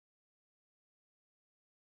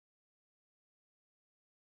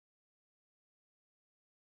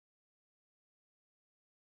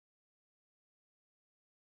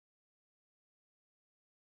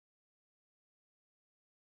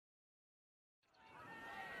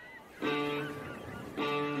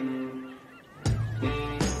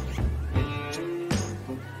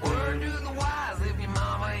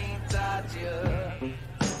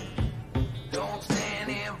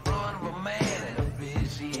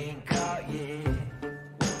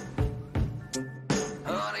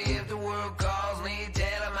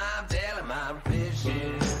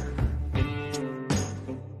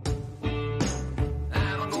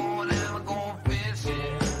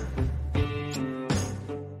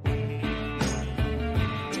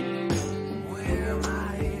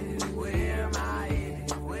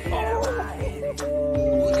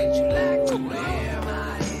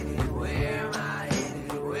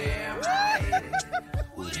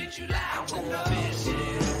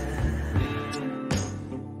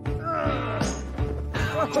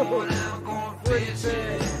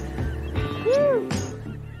Woo!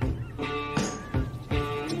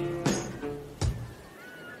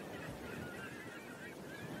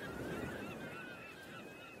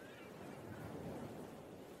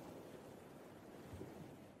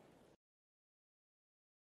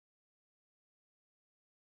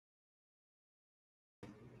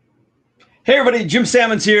 Hey everybody, Jim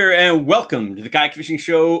Sammons here, and welcome to the Kayak Fishing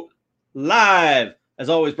Show live. As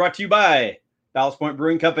always, brought to you by Ballast Point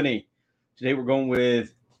Brewing Company. Today we're going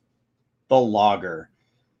with the Lager.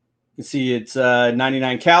 You can see it's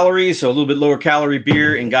 99 calories, so a little bit lower calorie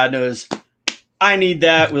beer, and God knows I need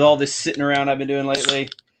that with all this sitting around I've been doing lately.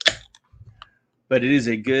 But it is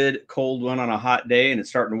a good cold one on a hot day, and it's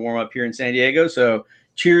starting to warm up here in San Diego, so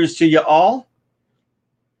cheers to you all.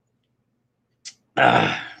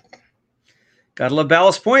 Gotta love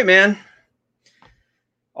Ballast Point, man.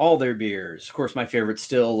 All their beers. Of course, my favorite's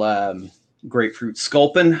still Grapefruit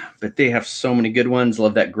Sculpin, but they have so many good ones.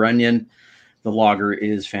 Love that Grunion. The Lager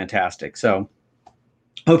is fantastic. So,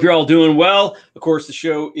 hope you're all doing well. Of course, the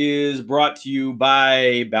show is brought to you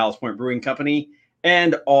by Ballast Point Brewing Company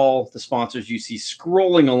and all the sponsors you see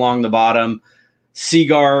scrolling along the bottom.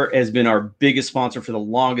 Seaguar has been our biggest sponsor for the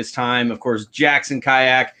longest time. Of course, Jackson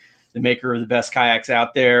Kayak, the maker of the best kayaks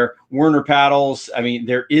out there. Werner paddles. I mean,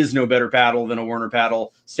 there is no better paddle than a Werner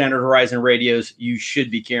paddle. Standard Horizon radios. You should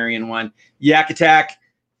be carrying one. Yak Attack.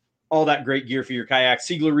 All that great gear for your kayak.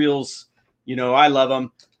 Siegler reels. You know, I love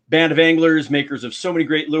them. Band of Anglers, makers of so many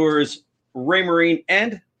great lures. Raymarine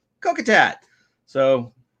and Kokatat.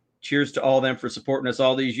 So cheers to all of them for supporting us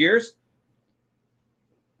all these years.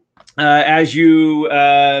 As you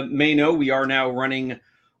may know, we are now running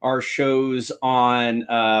our shows on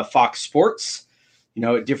Fox Sports, you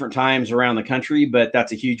know, at different times around the country, but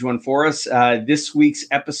that's a huge one for us. This week's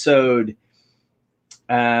episode,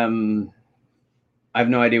 I have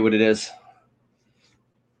no idea what it is.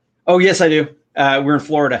 Oh, yes, I do. We're in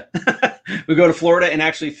Florida. We go to Florida and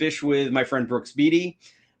actually fish with my friend Brooks Beatty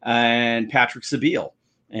and Patrick Sabile,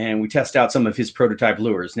 and we test out some of his prototype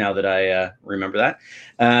lures now that I remember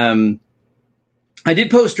that. I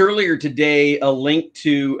did post earlier today a link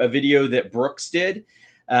to a video that Brooks did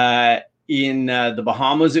in the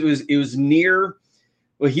Bahamas. It was near,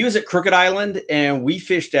 well, he was at Crooked Island and we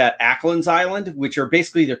fished at Ackland's Island, which are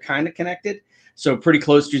basically, they're kind of connected. So pretty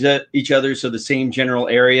close to each other. So the same general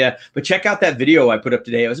area, but check out that video I put up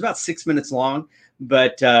today. It was about 6 minutes long,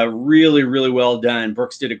 but really, really well done.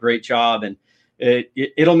 Brooks did a great job, and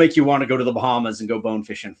it'll make you want to go to the Bahamas and go bone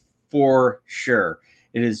fishing for sure.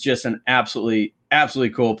 It is just an absolutely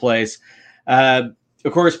cool place. Of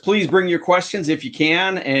course, please bring your questions if you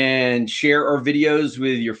can, and share our videos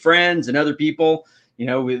with your friends and other people. You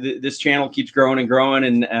know, this channel keeps growing and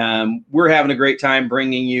growing, and we're having a great time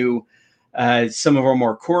bringing you some of our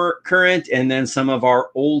more current and then some of our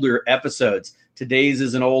older episodes. Today's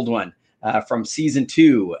is an old one from season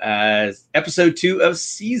 2, episode 2 of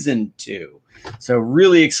season 2. So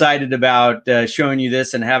really excited about showing you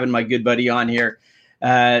this and having my good buddy on here.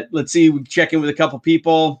 Let's see, we check in with a couple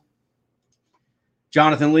people.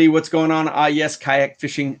 Jonathan Lee, what's going on? Yes, kayak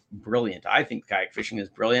fishing, brilliant. I think kayak fishing is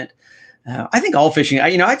brilliant. I think all fishing,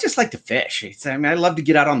 I just like to fish. I love to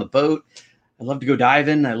get out on the boat. I love to go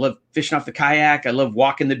diving. I love fishing off the kayak. I love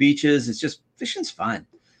walking the beaches. It's just, fishing's fun.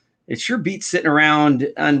 It sure beats sitting around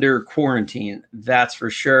under quarantine. That's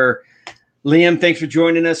for sure. Liam, thanks for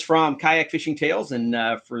joining us from Kayak Fishing Tales. And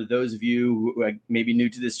for those of you who may be new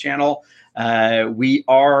to this channel, we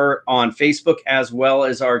are on Facebook as well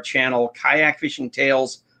as our channel Kayak Fishing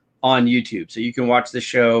Tales on YouTube. So you can watch the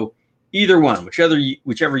show either one,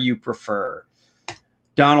 whichever you prefer.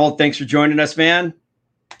 Donald, thanks for joining us, man.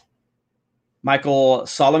 Michael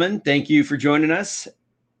Solomon, thank you for joining us.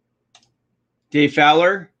 Dave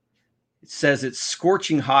Fowler, it says it's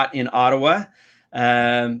scorching hot in Ottawa.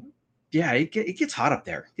 Yeah, it gets hot up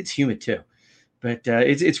there. It's humid too, but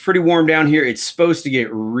it's pretty warm down here. It's supposed to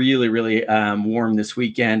get really, really warm this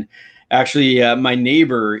weekend. Actually, my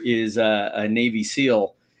neighbor is a Navy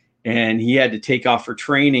SEAL, and he had to take off for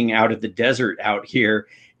training out of the desert out here.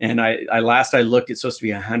 And I last I looked, it's supposed to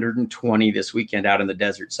be 120 this weekend out in the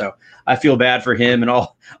desert. So I feel bad for him and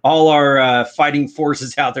all our fighting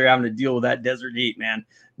forces out there having to deal with that desert heat, man.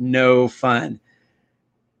 No fun.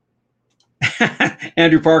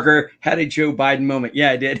 Andrew Parker had a Joe Biden moment. Yeah,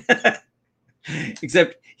 I did.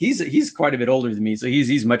 Except he's quite a bit older than me, so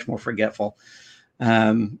he's much more forgetful.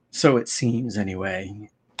 So it seems anyway.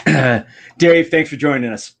 Dave, thanks for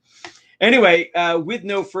joining us. Anyway, with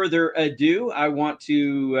no further ado, I want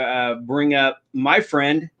to bring up my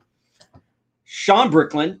friend Sean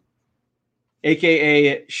Bricklin,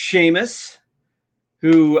 aka Seamus,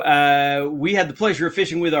 who we had the pleasure of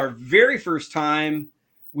fishing with our very first time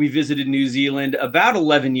we visited New Zealand about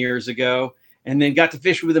 11 years ago, and then got to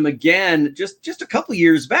fish with him again just a couple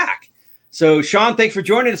years back. So, Sean, thanks for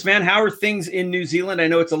joining us, man. How are things in New Zealand? I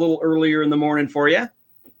know it's a little earlier in the morning for you.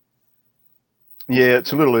 Yeah,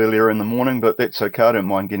 it's a little earlier in the morning, but that's okay. I don't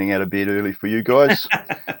mind getting out of bed early for you guys.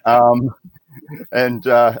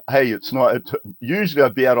 Hey, it's not. Usually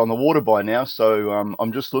I'd be out on the water by now, so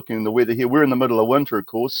I'm just looking at the weather here. We're in the middle of winter, of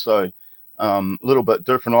course, so a little bit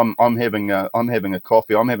different. I'm having a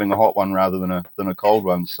coffee. I'm having a hot one rather than a cold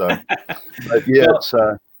one. So, but yeah, well, it's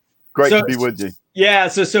great to be with you. Yeah,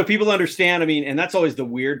 so people understand. I mean, and that's always the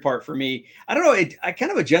weird part for me. I don't know. I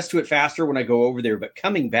kind of adjust to it faster when I go over there, but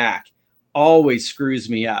coming back always screws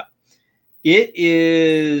me up. It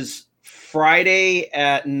is Friday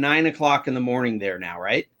at 9:00 in the morning there now,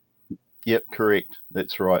 right? Yep, correct.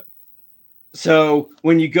 That's right. So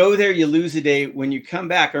when you go there, you lose a day. When you come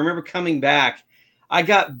back, I remember coming back, I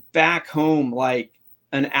got back home like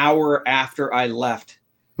an hour after I left.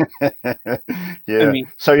 Yeah. I mean,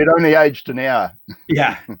 so you'd only aged an hour.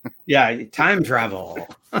 Yeah. Time travel.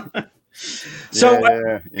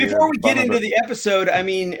 So before we get into the episode, I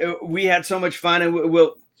mean, we had so much fun, and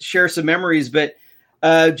we'll share some memories, but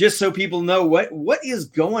just so people know what is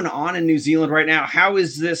going on in New Zealand right now. How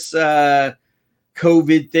is this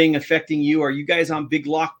COVID thing affecting you? Are you guys on big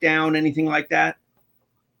lockdown, anything like that?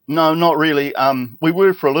 No, not really. We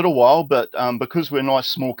were for a little while, but because we're a nice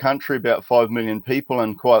small country, about 5 million people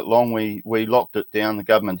and quite long, we locked it down. The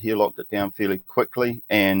government here locked it down fairly quickly.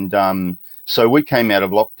 And so we came out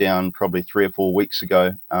of lockdown probably 3 or 4 weeks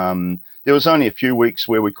ago. There was only a few weeks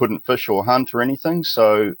where we couldn't fish or hunt or anything.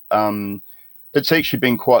 So it's actually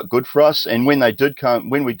been quite good for us. And when we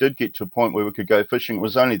did get to a point where we could go fishing, it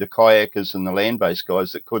was only the kayakers and the land-based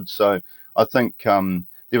guys that could. So I think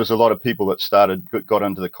there was a lot of people that got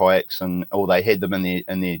into the kayaks, or they had them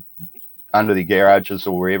in their under their garages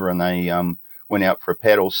or wherever, and they went out for a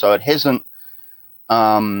paddle. So it hasn't.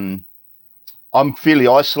 I'm fairly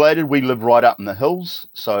isolated. We live right up in the hills,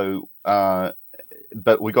 so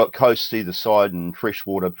but we got coasts either side and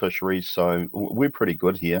freshwater fisheries, so we're pretty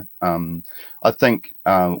good here. I think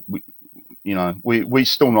we're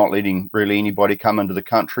still not letting really anybody come into the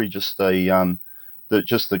country. Just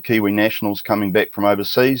the Kiwi nationals coming back from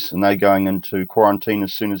overseas, and they're going into quarantine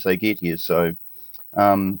as soon as they get here. So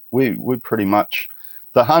we're pretty much,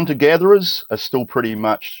 the hunter-gatherers are still pretty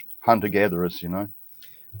much hunter-gatherers,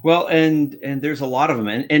 Well, and there's a lot of them.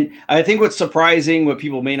 And I think what's surprising, what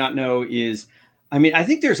people may not know is, I mean, I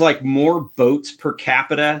think there's like more boats per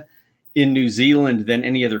capita in New Zealand than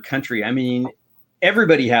any other country. I mean,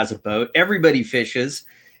 everybody has a boat. Everybody fishes.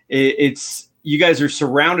 You guys are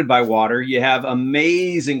surrounded by water. You have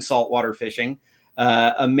amazing saltwater fishing,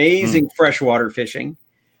 amazing freshwater fishing.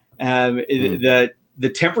 The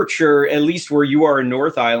temperature, at least where you are in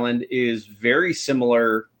North Island, is very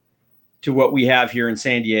similar to what we have here in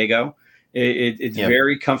San Diego. It's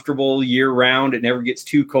very comfortable year round. It never gets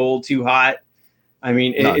too cold, too hot. I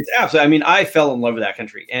mean, it's absolutely, I mean, I fell in love with that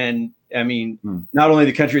country. And I mean, not only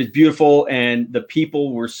the country is beautiful, and the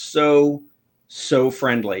people were so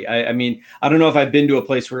friendly. I mean, I don't know if I've been to a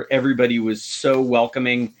place where everybody was so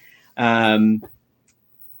welcoming as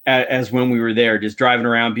when we were there, just driving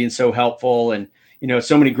around, being so helpful, and,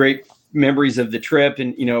 so many great memories of the trip,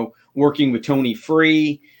 and, working with Tony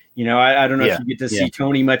Free. I don't know if you get to see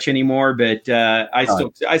Tony much anymore, but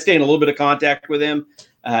I stay in a little bit of contact with him,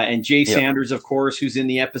 and Jay Sanders, of course, who's in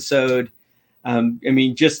the episode. I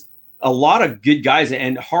mean, just a lot of good guys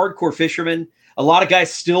and hardcore fishermen, a lot of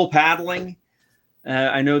guys still paddling.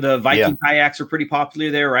 I know the Viking kayaks are pretty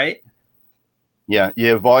popular there, right? Yeah.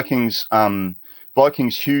 Viking's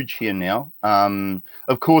huge here now.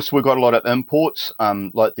 Of course, we've got a lot of imports.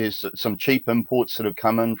 Like there's some cheap imports that have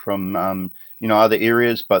come in from other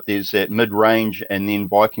areas, but there's that mid-range, and then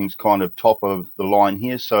Viking's kind of top of the line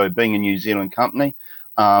here. So being a New Zealand company,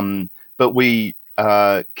 but we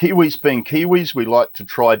Kiwis being Kiwis, we like to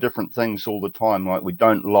try different things all the time. Like we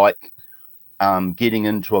don't like getting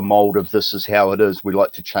into a mold of this is how it is. We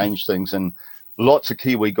like to change things, and lots of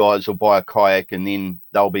Kiwi guys will buy a kayak and then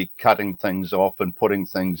they'll be cutting things off and putting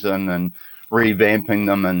things in and revamping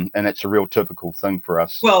them, and it's a real typical thing for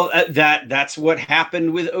us. Well, that's what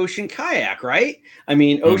happened with Ocean Kayak, right? I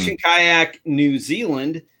mean, Ocean Kayak New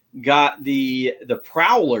Zealand got the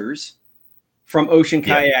prowlers from Ocean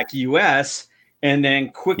Kayak US, and then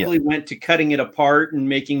quickly went to cutting it apart and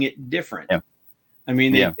making it different. I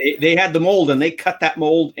mean, they had the mold, and they cut that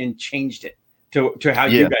mold and changed it to how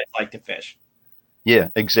you guys like to fish. Yeah,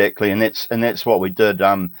 exactly, and that's what we did.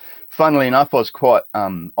 Funnily enough, I was quite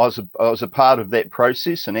I was a part of that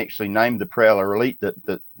process and actually named the Prowler Elite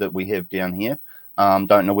that we have down here.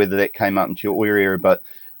 Don't know whether that came up into your area, but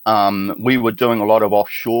we were doing a lot of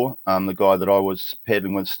offshore. The guy that I was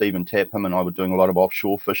paddling with, Stephen Tapham, and I were doing a lot of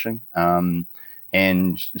offshore fishing. And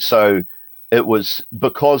so it was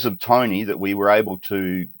because of Tony that we were able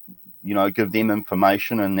to, give them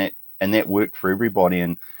information, and that worked for everybody.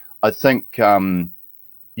 And I think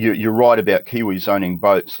you're right about Kiwis owning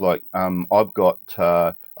boats. Like I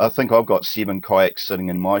think I've got 7 kayaks sitting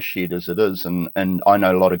in my shed as it is, and I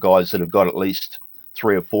know a lot of guys that have got at least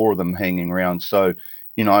 3 or 4 of them hanging around. So,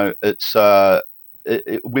 it's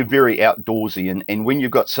we're very outdoorsy, and when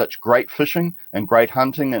you've got such great fishing and great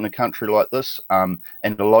hunting in a country like this, and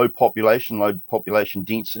a low population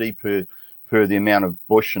density per the amount of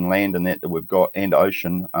bush and land and that we've got, and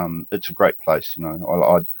ocean, it's a great place.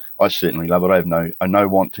 I certainly love it. I no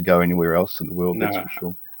want to go anywhere else in the world. That's for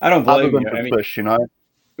sure. I don't blame you. I mean, fish,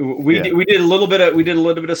 we did a little bit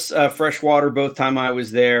of freshwater both time I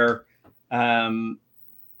was there, but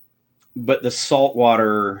the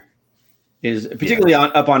saltwater is particularly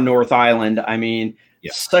up on North Island. I mean,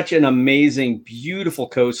 such an amazing, beautiful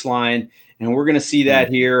coastline, and we're going to see that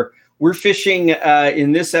here. We're fishing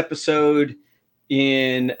in this episode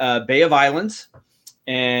in Bay of Islands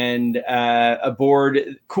and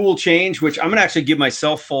aboard Cool Change, which I'm going to actually give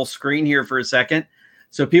myself full screen here for a second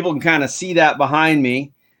so people can kind of see that behind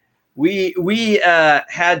me. We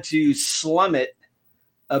had to slum it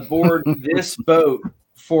aboard this boat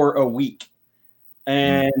for a week,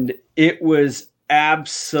 and it was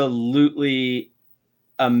absolutely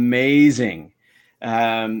amazing.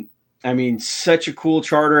 I mean, such a cool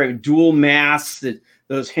charter, dual masts,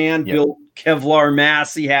 those hand-built Kevlar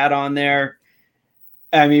masts he had on there.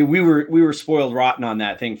 I mean, we were spoiled rotten on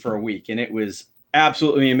that thing for a week, and it was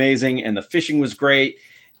absolutely amazing. And the fishing was great,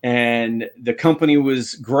 and the company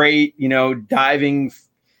was great. Diving.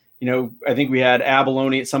 I think we had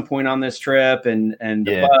abalone at some point on this trip, and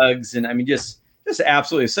the bugs, and I mean, just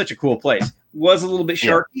absolutely such a cool place. Was a little bit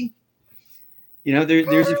sharky.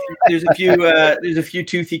 There's a few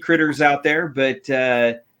toothy critters out there, but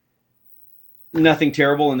nothing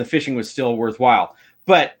terrible, and the fishing was still worthwhile.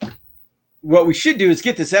 But what we should do is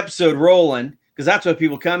get this episode rolling, because that's what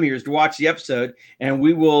people come here, is to watch the episode, and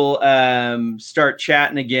we will start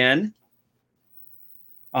chatting again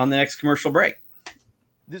on the next commercial break.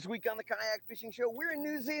 This week on the Kayak Fishing Show, we're in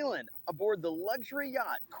New Zealand aboard the luxury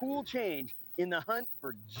yacht Cool Change in the hunt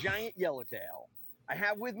for giant yellowtail. I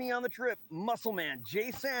have with me on the trip muscle man Jay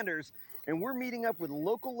Sanders, and we're meeting up with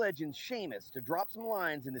local legend Seamus to drop some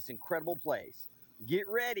lines in this incredible place. Get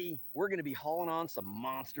ready, we're going to be hauling on some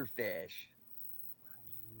monster fish.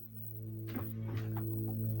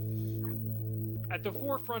 At the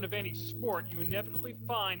forefront of any sport, you inevitably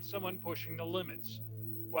find someone pushing the limits.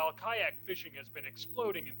 While kayak fishing has been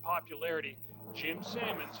exploding in popularity, Jim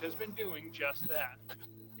Salmons has been doing just that.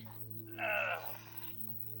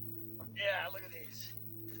 Yeah, look at these.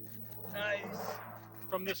 Nice.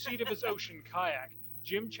 From the seat of his ocean kayak,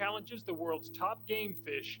 Jim challenges the world's top game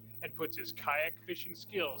fish and puts his kayak fishing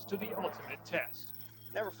skills to the ultimate test.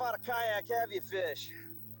 Never fought a kayak, have you, fish?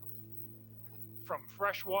 From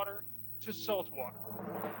freshwater to saltwater,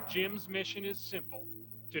 Jim's mission is simple: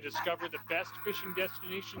 to discover the best fishing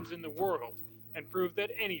destinations in the world and prove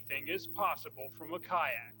that anything is possible from a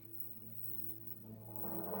kayak.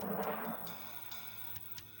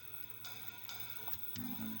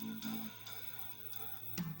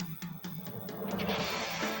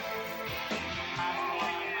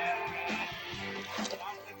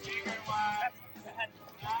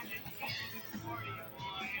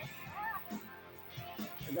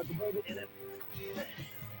 I got the baby in it.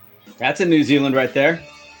 That's in New Zealand right there.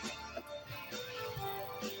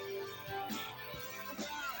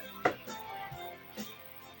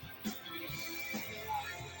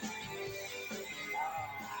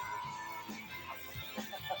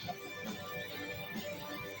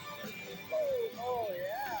 Oh,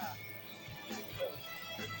 yeah.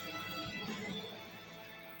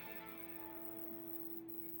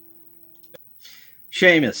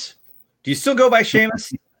 Seamus. Do you still go by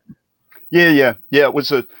Seamus? Yeah. It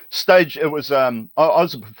was a stage. It was I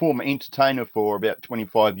was a performer entertainer for about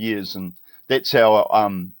 25 years, and that's how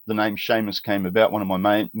the name Seamus came about. One of my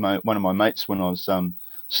mates, when I was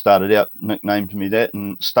started out, nicknamed me that,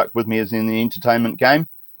 and stuck with me as in the entertainment game.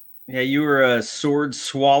 Yeah, you were a sword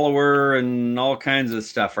swallower and all kinds of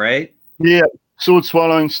stuff, right? Yeah, sword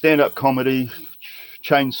swallowing, stand-up comedy,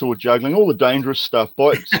 chainsaw juggling, all the dangerous stuff,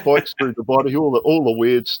 spikes through the body, all the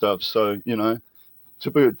weird stuff. So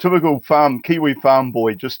Typical Kiwi farm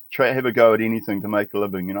boy, just have a go at anything to make a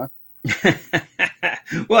living, you know.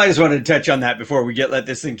 Well, I just wanted to touch on that before we let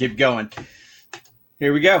this thing keep going.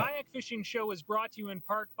 Here we go. The Kayak Fishing Show is brought to you in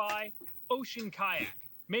part by Ocean Kayak,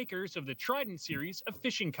 makers of the Trident series of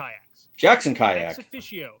fishing kayaks. Jackson Kayak.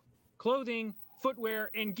 Officio, clothing, footwear,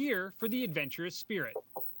 and gear for the adventurous spirit.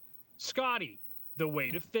 Scotty, the way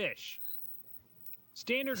to fish.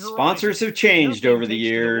 Standard Horizon. Sponsors have changed over the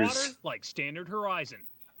years. Water like Standard Horizon.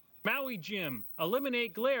 Maui Gym,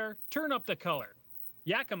 eliminate glare, turn up the color.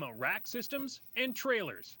 Yakima rack systems and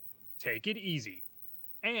trailers. Take it easy.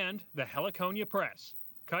 And the Heliconia Press,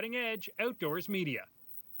 cutting edge outdoors media.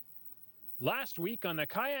 Last week on the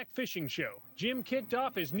Kayak Fishing Show, Jim kicked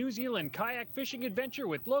off his New Zealand kayak fishing adventure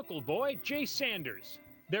with local boy Jay Sanders.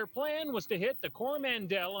 Their plan was to hit the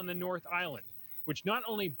Coromandel on the North Island, which not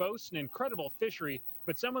only boasts an incredible fishery,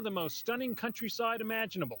 but some of the most stunning countryside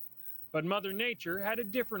imaginable. But Mother Nature had a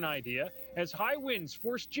different idea as high winds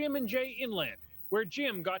forced Jim and Jay inland, where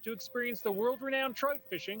Jim got to experience the world-renowned trout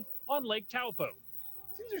fishing on Lake Taupo.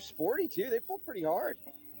 These are sporty too. They pull pretty hard.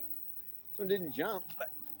 This one didn't jump, but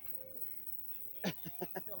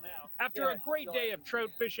after a great day of trout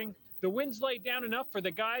fishing, the winds laid down enough for the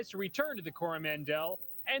guys to return to the Coromandel,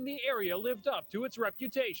 and the area lived up to its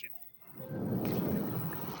reputation.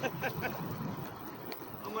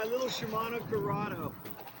 on my little Shimano Corrado.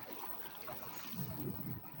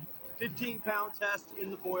 15-pound test in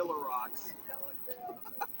the boiler rocks.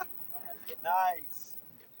 Nice.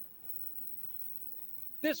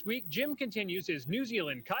 This week, Jim continues his New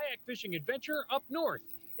Zealand kayak fishing adventure up north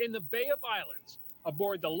in the Bay of Islands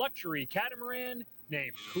aboard the luxury catamaran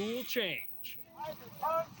named Cool Change.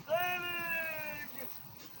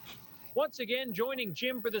 Once again, joining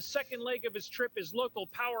Jim for the second leg of his trip is local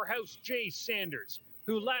powerhouse Jay Sanders,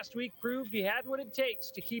 who last week proved he had what it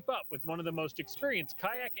takes to keep up with one of the most experienced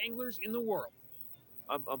kayak anglers in the world.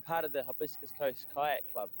 I'm part of the Hibiscus Coast Kayak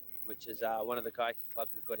Club, which is one of the kayaking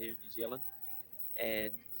clubs we've got here in New Zealand.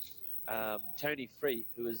 And Tony Free,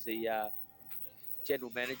 who is the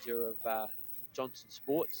general manager of Johnson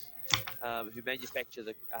Sports, who manufacture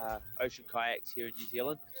the ocean kayaks here in New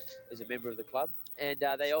Zealand, is a member of the club. And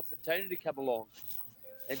they offered Tony to come along.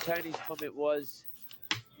 And Tony's comment was,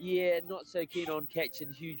 yeah, not so keen on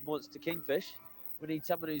catching huge monster kingfish. We need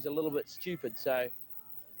someone who's a little bit stupid. So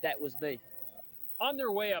that was me. On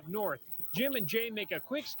their way up north, Jim and Jay make a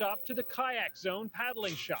quick stop to the Kayak Zone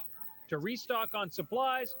paddling shop to restock on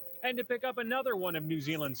supplies and to pick up another one of New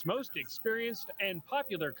Zealand's most experienced and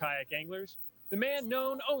popular kayak anglers, the man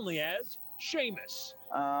known only as Seamus.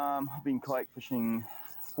 I've been kayak fishing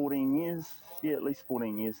 14 years, at least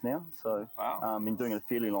 14 years now. So I've been doing it a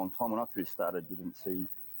fairly long time. When I first started, you didn't see,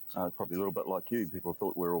 probably a little bit like you, people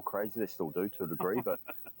thought we were all crazy. They still do to a degree, but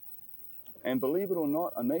and believe it or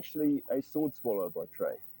not, I'm actually a sword swallower by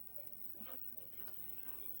trade.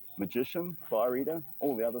 Magician, fire eater,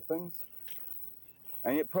 all the other things.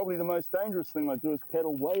 And yet probably the most dangerous thing I do is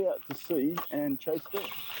paddle way out to sea and chase fish,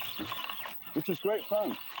 which is great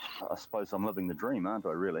fun. I suppose I'm living the dream, aren't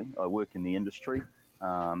I, really? I work in the industry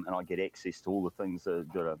and I get access to all the things that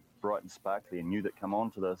are bright and sparkly and new that come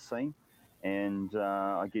onto the scene. And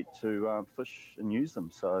I get to fish and use them.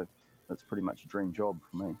 So that's pretty much a dream job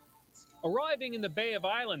for me. Arriving in the Bay of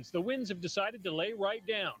Islands, the winds have decided to lay right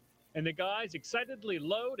down, and the guys excitedly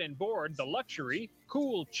load and board the luxury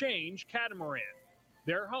Cool Change catamaran.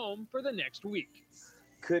 They're home for the next week.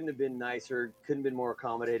 Couldn't have been nicer, couldn't have been more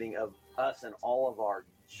accommodating of us and all of our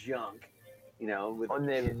junk, you know. With on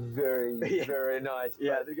their very, very nice.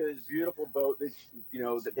 Yeah, they got this beautiful boat that, you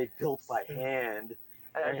know, that they built by hand.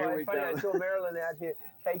 And I saw Marilyn out here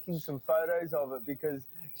taking some photos of it because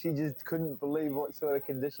she just couldn't believe what sort of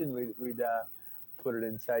condition we'd put it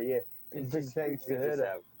in. So, yeah, big thanks to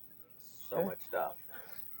her. So much stuff.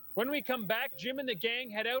 When we come back, Jim and the gang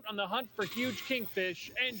head out on the hunt for huge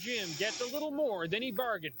kingfish, and Jim gets a little more than he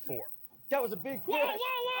bargained for. That was a big fish. Whoa,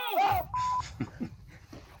 whoa,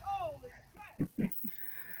 whoa!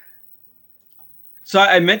 So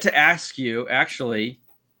I meant to ask you, actually,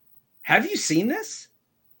 have you seen this?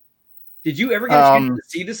 Did you ever get a chance to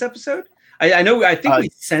see this episode? I think we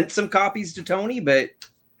sent some copies to Tony, but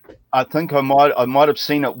I think I might have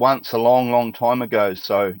seen it once a long time ago.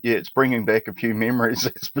 So yeah, it's bringing back a few memories,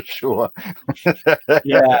 that's for sure.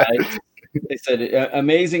 Yeah, they said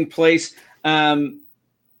amazing place.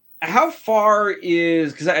 How far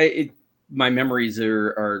is, because my memories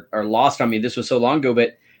are lost on me. This was so long ago,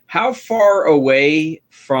 but how far away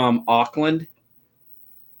from Auckland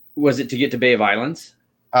was it to get to Bay of Islands?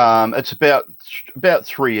 It's about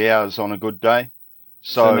 3 hours on a good day,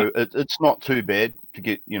 so it's not too bad to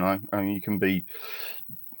get. You know, I mean, you can be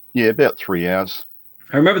Yeah, about 3 hours.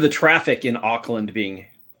 I remember the traffic in Auckland being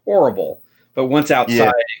horrible, but once outside,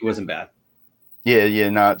 it wasn't bad. Yeah.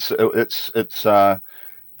 No,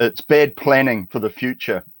 it's bad planning for the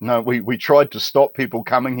future. No, we tried to stop people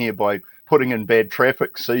coming here by putting in bad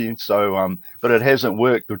traffic. But it hasn't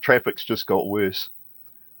worked. The traffic's just got worse.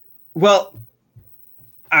 Well,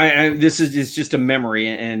 this is just a memory,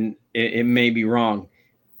 and it may be wrong.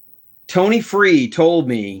 Tony Free told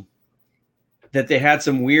me that they had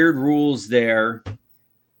some weird rules there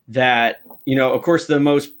that, of course, the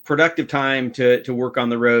most productive time to work on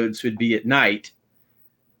the roads would be at night,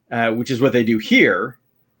 which is what they do here.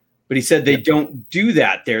 But he said they don't do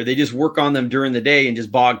that there. They just work on them during the day and just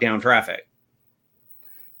bog down traffic.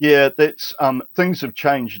 Yeah, that's things have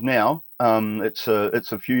changed now. It's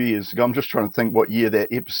a few years ago. I'm just trying to think what year that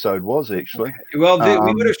episode was, actually. Well,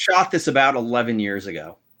 we would have shot this about 11 years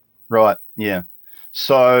ago. Right, yeah.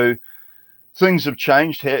 So things have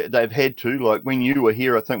changed. They've had to. Like when you were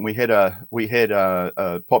here, I think we had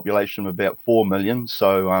a population of about 4 million.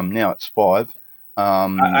 So now it's 5.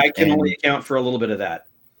 I can only account for a little bit of that.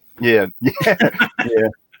 Yeah.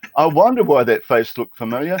 I wonder why that face looked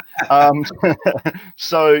familiar.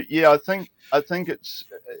 So yeah, I think it's,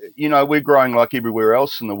 we're growing like everywhere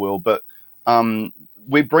else in the world, but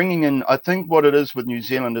we're bringing in. I think what it is with New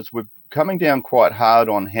Zealand is we're coming down quite hard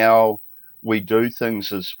on how we do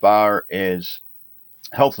things as far as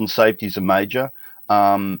health and safety is a major.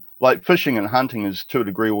 Like fishing and hunting has to a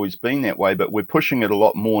degree always been that way, but we're pushing it a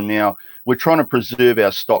lot more now. We're trying to preserve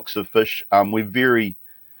our stocks of fish. We're very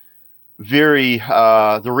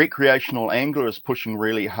the recreational angler is pushing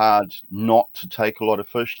really hard not to take a lot of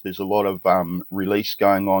fish. There's a lot of release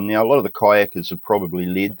going on now. A lot of the kayakers have probably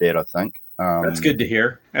led that, I think. That's good to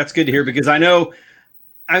hear. Because I know,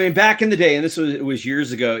 back in the day, and this was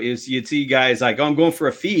years ago, is you'd see guys like, I'm going for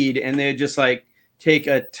a feed, and they'd just like take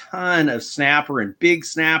a ton of snapper and big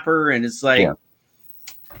snapper, and it's like,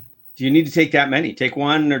 do you need to take that many? Take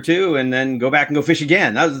 1 or 2 and then go back and go fish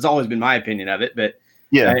again. That's always been my opinion of it, but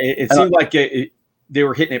it seemed like they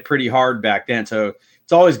were hitting it pretty hard back then. So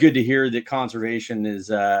it's always good to hear that conservation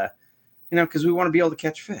is, because we want to be able to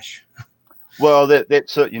catch fish. Well,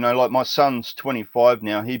 that's it. Like my son's 25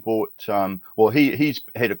 now. He bought, he's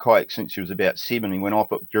had a kayak since he was about 7. He went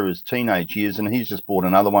off it during his teenage years, and he's just bought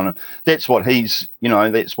another one. That's what he's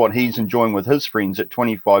enjoying with his friends at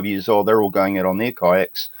 25 years old. They're all going out on their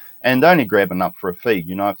kayaks, and they only grab enough for a feed.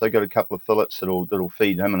 If they got a couple of fillets that'll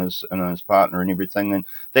feed him and his partner and everything, then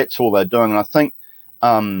that's all they're doing. And I think,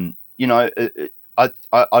 I'd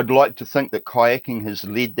like to think that kayaking has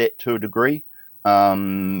led that to a degree.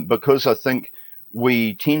 Because I think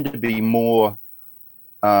we tend to be more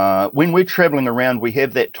when we're traveling around, we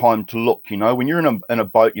have that time to look. When you're in a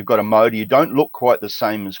boat, you've got a motor, you don't look quite the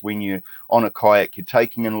same as when you're on a kayak. You're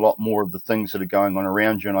taking in a lot more of the things that are going on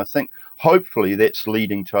around you, and I think hopefully that's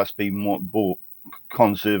leading to us being more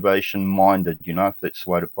conservation minded, if that's the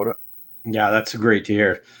way to put it. Yeah, that's great to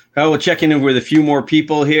hear. We'll check in with a few more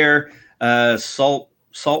people here.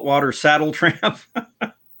 Saltwater Saddle Tramp.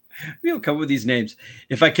 We'll come with these names.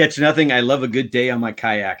 If I catch nothing, I love a good day on my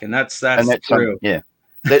kayak, and that's true. Yeah,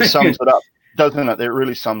 that sums it up, doesn't it? That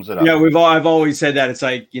really sums it up. Yeah, I've always said that. It's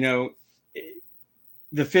like, the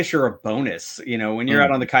fish are a bonus. When you're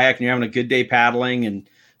out on the kayak and you're having a good day paddling, and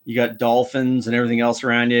you got dolphins and everything else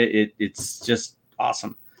around you, it's just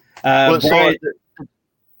awesome. It's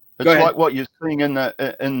like what you're seeing in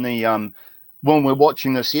the when we're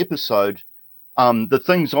watching this episode. The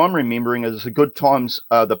things I'm remembering is the good times,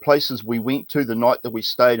 the places we went to the night that we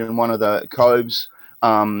stayed in one of the coves,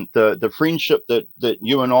 the friendship that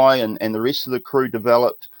you and I and the rest of the crew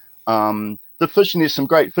developed, the fishing. There's some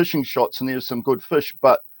great fishing shots and there's some good fish,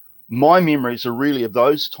 but my memories are really of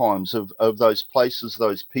those times, of those places,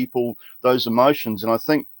 those people, those emotions, and I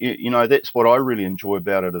think that's what I really enjoy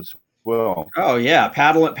about it as well. Oh yeah,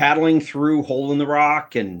 paddling through Hole in the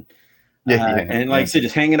Rock and. And like I said,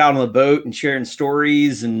 just hanging out on the boat and sharing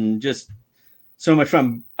stories and just so much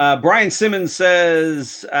fun. Brian Simmons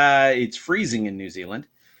says it's freezing in New Zealand.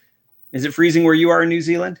 Is it freezing where you are in New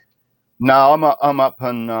Zealand? No, I'm up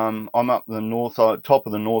the north, top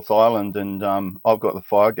of the North Island, and I've got the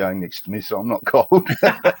fire going next to me, so I'm not cold. But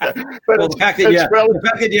the fact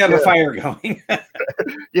that you have a fire going.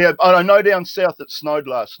 Yeah, I know down south it snowed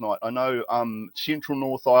last night. I know central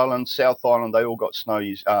North Island, South Island, they all got snow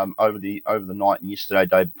over the night and yesterday,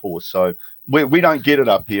 day before. So we don't get it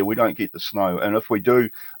up here. We don't get the snow, and if we do,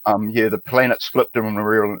 the planet's flipped and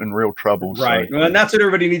we're in real trouble. Right. So, well, and that's what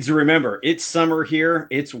everybody needs to remember. It's summer here.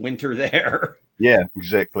 It's winter there. Yeah,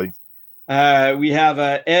 exactly. We have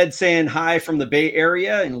Ed saying hi from the Bay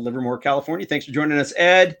Area in Livermore, California. Thanks for joining us,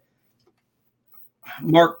 Ed.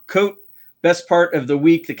 Mark Coate, best part of the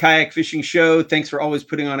week, the Kayak Fishing Show. Thanks for always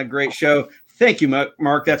putting on a great show. Thank you,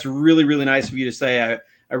 Mark. That's really, really nice of you to say.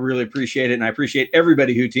 I really appreciate it, and I appreciate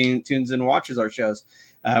everybody who tunes in and watches our shows,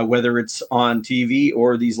 whether it's on TV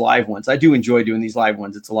or these live ones. I do enjoy doing these live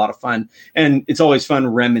ones. It's a lot of fun, and it's always fun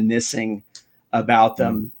reminiscing about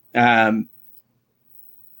them.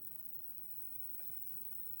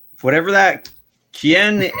 Whatever that,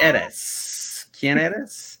 ¿Quién eres? ¿Quién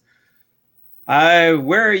eres?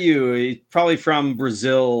 Where are you? Probably from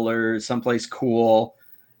Brazil or someplace cool.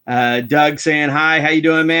 Doug saying hi. How you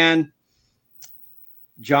doing, man?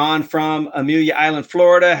 John from Amelia Island,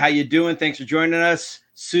 Florida. How you doing? Thanks for joining us.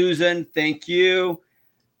 Susan, thank you.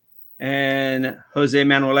 And Jose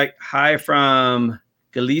Manuel, hi from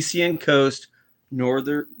Galician coast,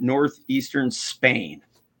 northeastern Spain.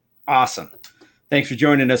 Awesome. Thanks for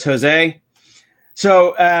joining us, Jose.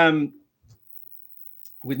 So,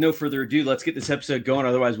 with no further ado, let's get this episode going.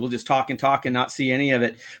 Otherwise, we'll just talk and not see any of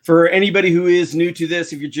it. For anybody who is new to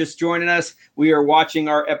this, if you're just joining us, we are watching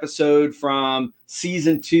our episode from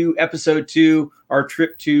season 2, episode 2, our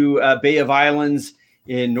trip to Bay of Islands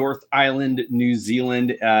in North Island, New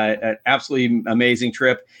Zealand. An absolutely amazing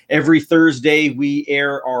trip. Every Thursday, we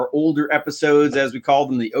air our older episodes, as we call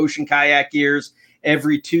them, the Ocean Kayak years.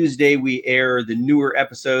 Every Tuesday, we air the newer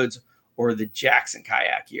episodes, or the Jackson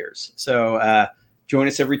Kayak years. So, join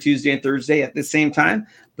us every Tuesday and Thursday at the same time.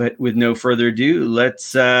 But with no further ado,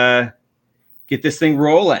 let's get this thing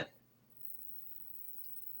rolling.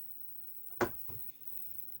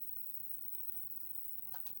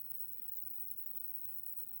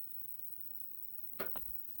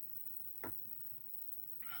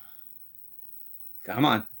 Come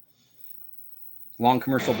on. Long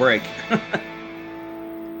commercial break.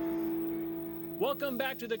 Welcome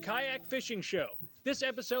back to the Kayak Fishing Show. This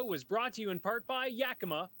episode was brought to you in part by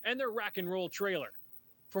Yakima and their Rack and Roll Trailer.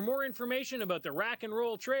 For more information about the Rack and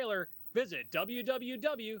Roll Trailer, visit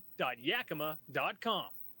www.yakima.com.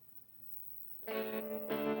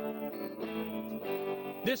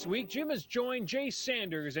 This week, Jim has joined Jay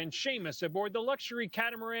Sanders and Seamus aboard the luxury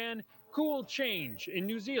catamaran Cool Change in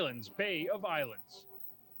New Zealand's Bay of Islands.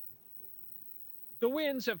 The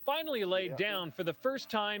winds have finally laid down for the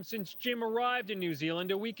first time since Jim arrived in New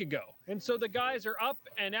Zealand a week ago, and so the guys are up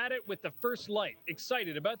and at it with the first light,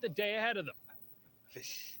 excited about the day ahead of them.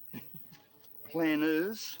 Plan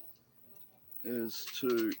is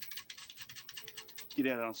to get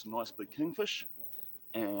out on some nice big kingfish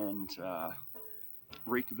and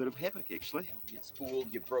wreak a bit of havoc, actually. Get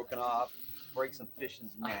spooled, get broken off, break some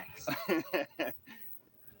fishing's necks.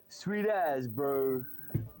 Sweet as, bro.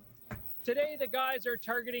 Today, the guys are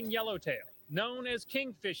targeting yellowtail, known as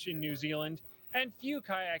kingfish in New Zealand, and few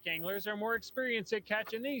kayak anglers are more experienced at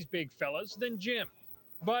catching these big fellas than Jim.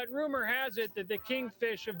 But rumor has it that the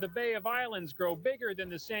kingfish of the Bay of Islands grow bigger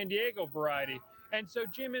than the San Diego variety, and so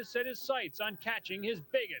Jim has set his sights on catching his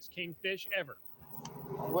biggest kingfish ever.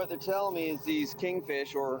 What they're telling me is these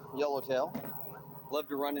kingfish, or yellowtail, love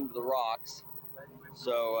to run into the rocks.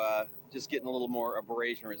 So just getting a little more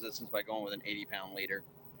abrasion resistance by going with an 80-pound leader.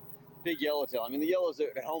 Big yellowtail. I mean, the yellows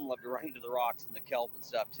at home love to run into the rocks and the kelp and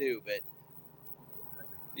stuff too, but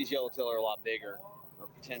these yellowtail are a lot bigger, or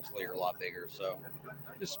potentially are a lot bigger. So,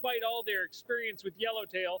 despite all their experience with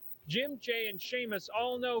yellowtail, Jim, Jay, and Seamus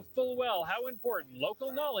all know full well how important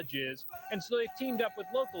local knowledge is, and so they've teamed up with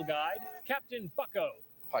local guide Captain Bucko.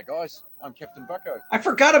 Hi guys, I'm Captain Bucko. I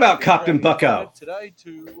forgot about Captain Bucko. Today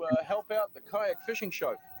to help out the kayak fishing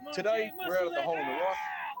show. Today we're out at the Hole in the Rock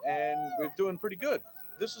and we're doing pretty good.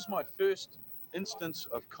 This is my first instance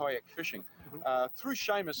of kayak fishing. Through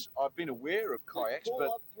Seamus, I've been aware of kayaks,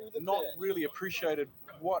 but not really appreciated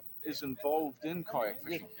what is involved in kayak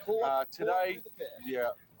fishing. Today,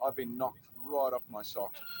 I've been knocked right off my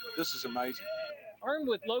socks. This is amazing. Armed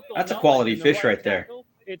with local That's a quality fish right there.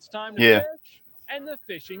 It's time to fish, and the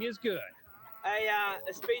fishing is good. A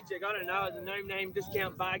speed jig, I don't know, it's a no-name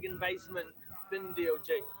discount bargain basement bin deal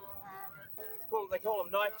jig. They call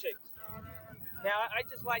them knife jigs. Now, I'd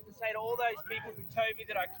just like to say to all those people who told me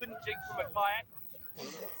that I couldn't jig from a kayak,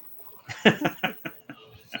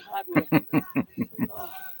 it's hard work.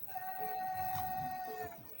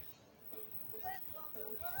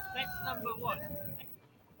 That's number one.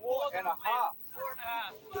 4.5.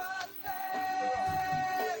 4.5.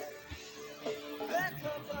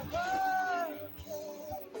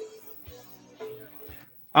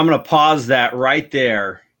 I'm going to pause that right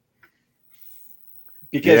there.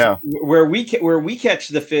 Because where we catch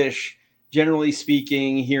the fish, generally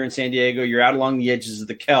speaking, here in San Diego, you're out along the edges of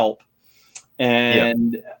the kelp,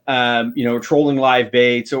 and trolling live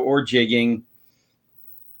baits or jigging.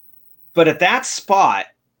 But at that spot,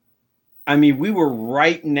 I mean, we were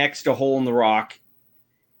right next to Hole in the Rock.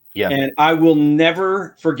 Yeah. And I will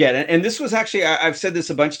never forget it. And this was actually, I've said this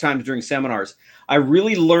a bunch of times during seminars. I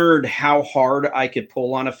really learned how hard I could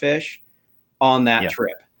pull on a fish on that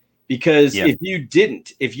trip. Because if you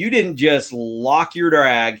didn't just lock your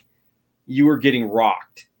drag, you were getting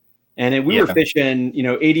rocked. And then we were fishing,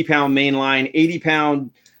 80-pound mainline,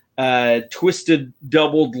 80-pound twisted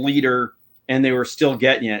doubled leader, and they were still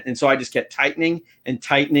getting it. And so I just kept tightening and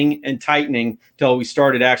tightening and tightening till we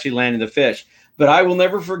started actually landing the fish. But I will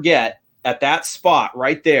never forget, at that spot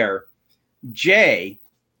right there, Jay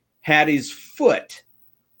had his foot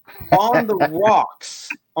on the rocks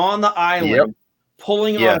on the island,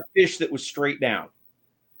 pulling on a fish that was straight down.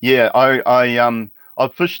 Yeah,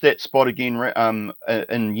 I've fished that spot again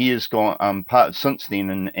in years gone since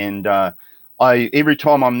then, and I every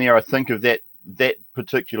time I'm there, I think of that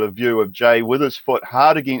particular view of Jay with his foot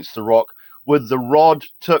hard against the rock, with the rod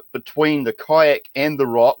tip between the kayak and the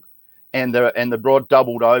rock, and the rod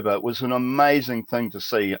doubled over. It was an amazing thing to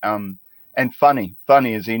see, and funny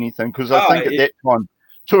as anything, because I think at that time,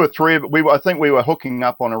 two or three of I think we were hooking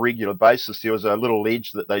up on a regular basis. There was a little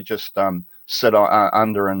ledge that they just sit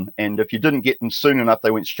under, and if you didn't get them soon enough,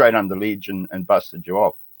 they went straight under the ledge and busted you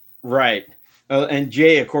off. Right. And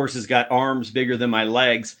Jay, of course, has got arms bigger than my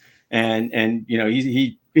legs, and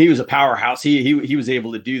he was a powerhouse. He was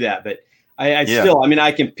able to do that, but I still, I mean,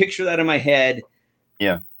 I can picture that in my head.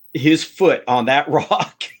 Yeah. His foot on that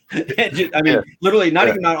rock. Literally not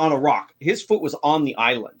even on a rock. His foot was on the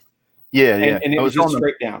island. And it was just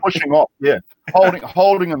straight down, pushing off. Yeah,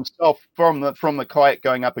 holding himself from the kayak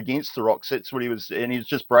going up against the rocks. That's what he was, and he was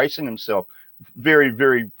just bracing himself. Very,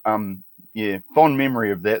 very, fond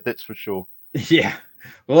memory of that. That's for sure. Yeah.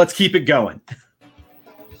 Well, let's keep it going.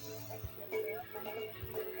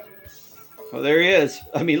 Well, there he is.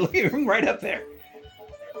 I mean, look at him right up there.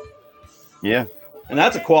 Yeah. And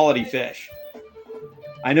that's a quality fish.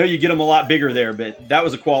 I know you get them a lot bigger there, but that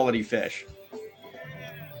was a quality fish.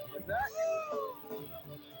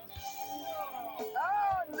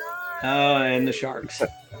 Oh, and the sharks.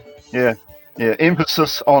 Yeah.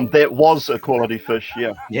 Emphasis on that was a quality fish.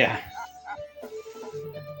 Yeah. Yeah.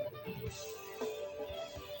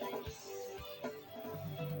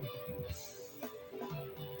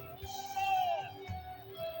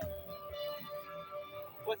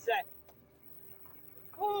 What's that?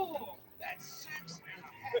 Oh, that's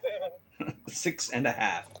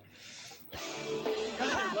 6.5.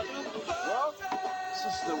 Well, this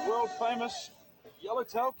is the world famous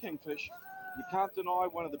yellowtail kingfish. You can't deny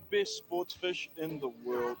one of the best sports fish in the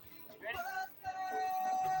world.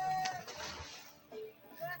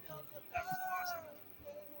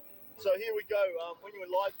 So here we go. When you're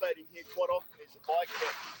live baiting here, quite often there's a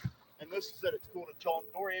bycatch, and this is it. It's called a John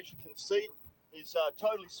Dory. As you can see, he's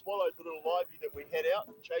totally swallowed the little livey that we had out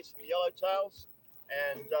chasing the yellowtails,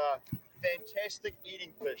 and fantastic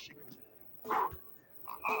eating fish.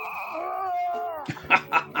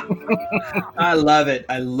 I love it.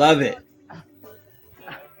 I love it.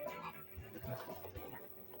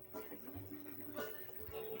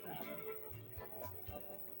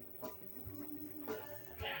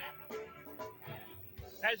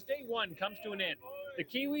 As day one comes to an end, the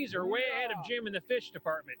Kiwis are way ahead of Jim in the fish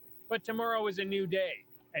department. But tomorrow is a new day,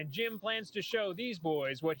 and Jim plans to show these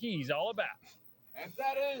boys what he's all about. And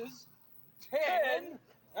that is 10.5.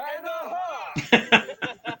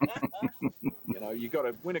 You got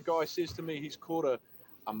to, when a guy says to me he's caught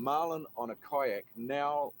a marlin on a kayak,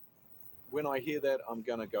 now when I hear that, I'm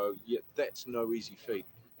going to go, yeah, that's no easy feat.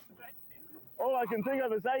 All I can think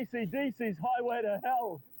of is AC/DC's Highway to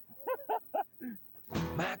Hell.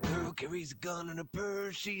 My girl carries a gun in her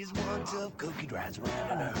purse. She's one tough cookie, drives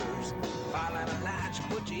around in a hearse. Fall out of line, she'll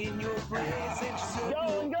put you in your place. And she's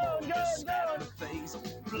Going. face.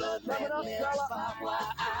 Blood red lips, firefly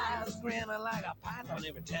eyes, grinning like a python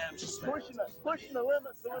every time she smiles. Pushing the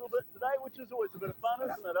limits a little bit today, which is always a bit of fun,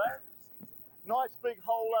 isn't it, eh? Nice big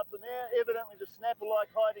hole up in there. Evidently the snapper like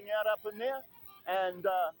hiding out up in there. And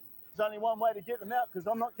there's only one way to get them out, because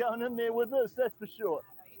I'm not going in there with this, that's for sure.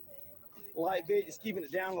 Light bait, just keeping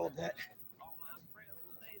it down a little bit.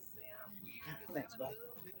 Thanks, bud.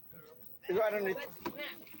 It's right underneath.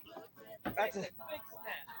 That's a...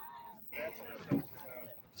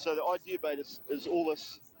 So the idea bait is all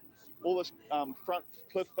this front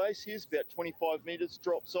cliff face here is about 25 meters,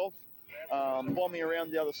 drops off, bombing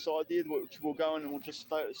around the other side there, which we'll go in and we'll just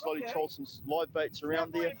slowly troll some live baits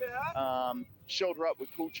around there, shelter up with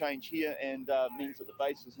cool change here, and means that the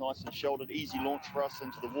base is nice and sheltered, easy launch for us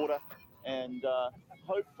into the water, and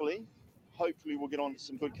hopefully we'll get on to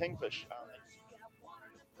some good kingfish.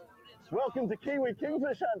 Welcome to Kiwi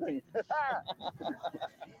Kingfish hunting.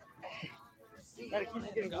 Gotta keep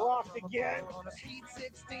it getting rocked again. On a sweet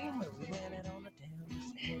 16, but we went it on the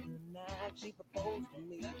town. Night she proposed to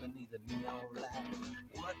me beneath the neon light.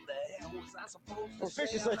 What the hell was I supposed to We're say?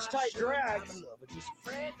 fishing such tight drags. Just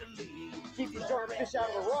afraid to leave. Keep these darn fish out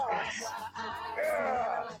of the rocks.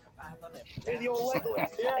 Yeah. Hey, the old Legolas.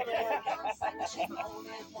 Yeah, man.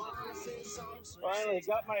 Finally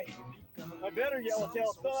got my better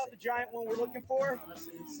yellowtail. Still not the giant one we're looking for.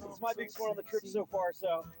 It's my biggest one on the trip so far,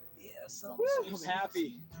 so woo, I'm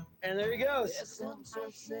happy. And there he goes.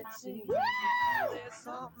 Woo!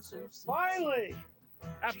 Finally!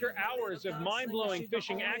 After hours of mind-blowing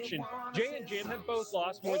fishing action, Jay and Jim have both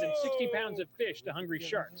lost more than 60 pounds of fish to hungry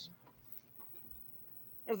sharks.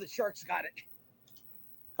 Oh, the sharks got it.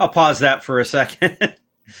 I'll pause that for a second.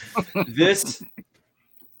 This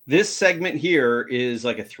segment here is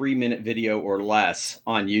like a 3-minute video or less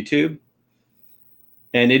on YouTube.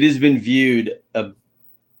 And it has been viewed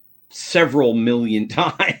several million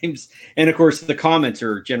times. And of course, the comments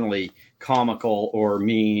are generally comical or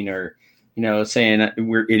mean or, saying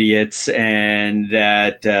we're idiots and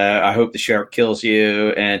that I hope the shark kills you.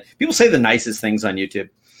 And people say the nicest things on YouTube.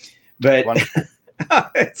 But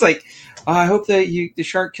it's like, I hope that the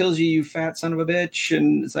shark kills you, you fat son of a bitch.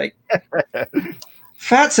 And it's like,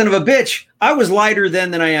 fat son of a bitch. I was lighter then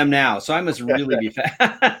than I am now. So I must really be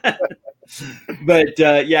fat. But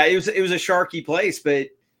yeah, it was a sharky place. But,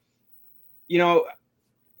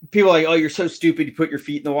 people are like, oh, you're so stupid. You put your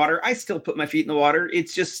feet in the water. I still put my feet in the water.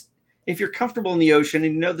 It's just, if you're comfortable in the ocean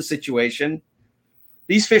and you know the situation,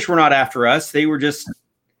 these fish were not after us. They were just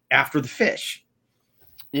after the fish.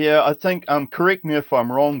 Yeah, I think, correct me if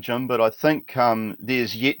I'm wrong, Jim, but I think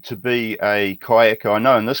there's yet to be a kayaker, I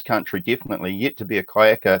know in this country definitely, yet to be a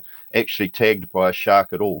kayaker actually tagged by a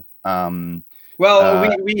shark at all.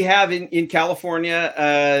 We have in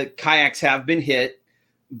California, kayaks have been hit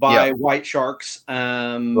by white sharks,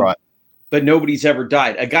 right? But nobody's ever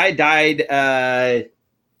died. A guy died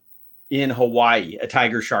in Hawaii. A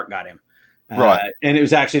tiger shark got him, right? And it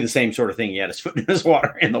was actually the same sort of thing. He had his foot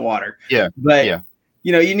in the water. Yeah, but yeah.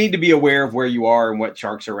 You need to be aware of where you are and what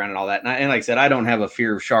sharks are around and all that. And like I said, I don't have a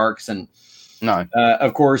fear of sharks. And no,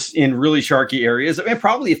 of course, in really sharky areas, I mean,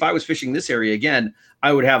 probably if I was fishing this area again,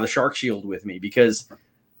 I would have the shark shield with me because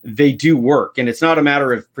they do work. And it's not a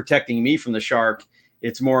matter of protecting me from the shark.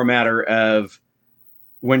 It's more a matter of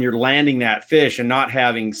when you're landing that fish and not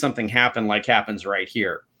having something happen like happens right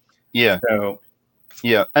here. Yeah. So,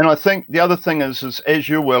 yeah. And I think the other thing is as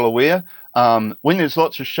you're well aware, when there's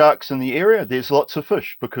lots of sharks in the area, there's lots of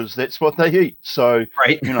fish because that's what they eat. So,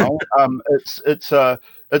 right. It's a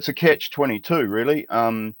catch-22 really.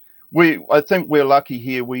 I think we're lucky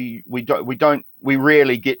here. We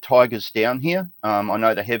rarely get tigers down here. I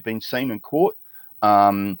know they have been seen and caught.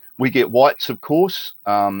 We get whites, of course.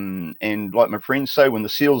 And like my friends say, when the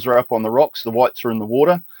seals are up on the rocks, the whites are in the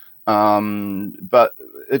water. But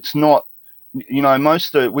it's not,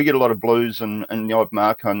 we get a lot of blues and the odd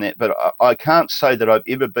mark on that, but I can't say that I've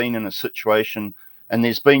ever been in a situation, and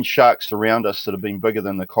there's been sharks around us that have been bigger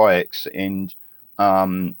than the kayaks, and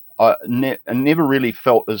I never really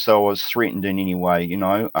felt as though I was threatened in any way.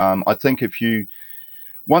 I think if you're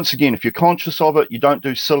conscious of it, you don't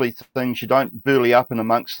do silly things, you don't burly up in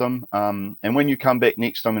amongst them. And when you come back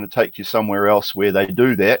next, I'm going to take you somewhere else where they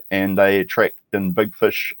do that and they attract in big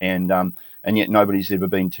fish, and yet nobody's ever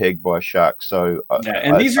been tagged by a shark. So,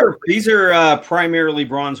 these are primarily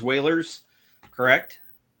bronze whalers, correct?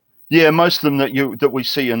 Yeah, most of them that we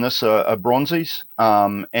see in this are bronzies,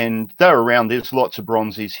 and they're around. There's lots of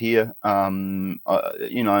bronzies here.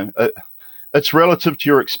 It's relative to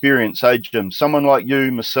your experience, Jim? Someone like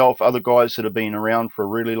you, myself, other guys that have been around for a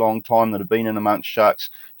really long time that have been in amongst sharks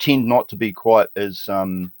tend not to be quite as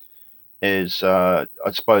I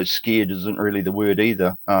suppose scared isn't really the word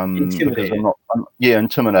either. Because I'm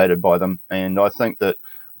intimidated by them, and I think that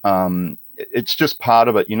it's just part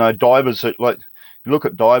of it. Divers you look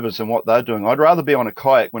at divers and what they're doing. I'd rather be on a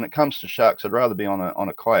kayak when it comes to sharks. I'd rather be on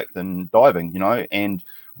a kayak than diving. And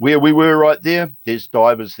where we were right there, there's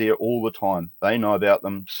divers there all the time. They know about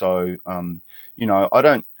them. So, I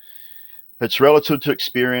don't, it's relative to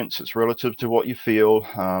experience. It's relative to what you feel.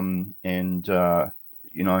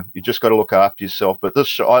 You just got to look after yourself. But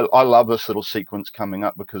I love this little sequence coming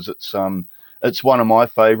up because it's one of my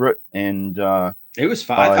favorite. And it was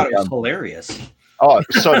fun. I thought it was hilarious. Oh,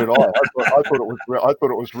 so did I. I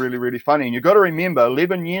thought it was really, really funny. And you've got to remember,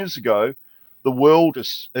 11 years ago, the world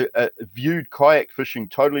is viewed kayak fishing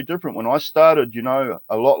totally different. When I started, you know,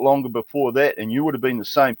 a lot longer before that, and you would have been the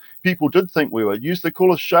same, people did think we were, used to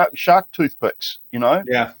call us shark toothpicks, you know,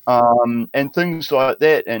 and things like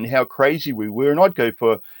that, and how crazy we were. And I'd go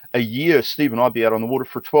for a year, Steve and I'd be out on the water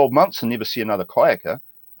for 12 months and never see another kayaker.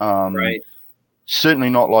 Right. Certainly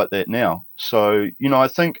not like that now. So, you know, I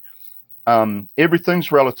think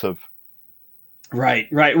everything's relative. Right.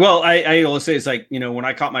 Well, I always say it's like, you know, when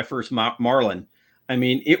I caught my first marlin, I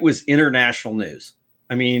mean, it was international news.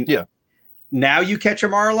 I mean, now you catch a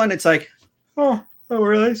marlin, it's like, oh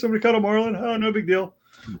really? Somebody caught a marlin? Oh, no big deal.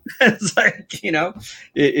 It's like, you know,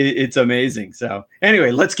 it's amazing. So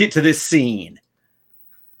anyway, let's get to this scene.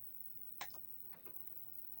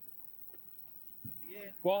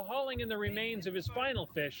 While hauling in the remains of his final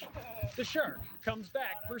fish, the shark comes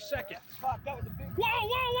back for seconds.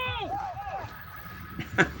 Whoa!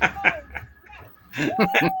 Get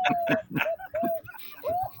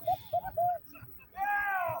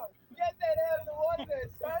that out of the water,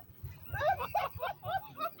 son!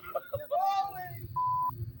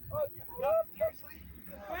 Actually,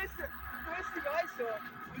 the first thing I saw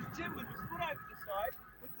was Jim with his foot over the side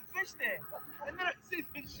with the fish there. And then I see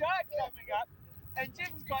the shark coming up, and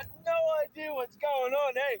Jim's got no idea what's going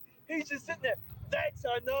on, hey? He's just sitting there, that's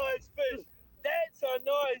a nice fish! That's a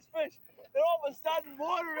nice fish! And all of a sudden,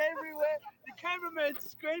 water everywhere. The cameraman's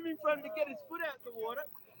screaming for him to get his foot out the water.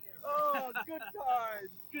 Oh, good times.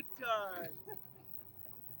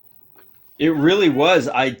 It really was.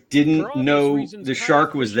 I didn't know the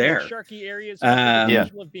shark was there.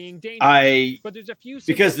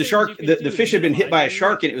 Because the fish had been hit by a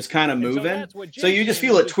shark and it was kind of moving. So you just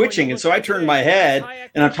feel it twitching. And so I turned my head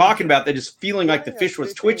and I'm talking about that, just feeling like the fish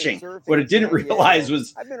was twitching. What I didn't realize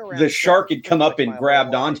was the shark had come up and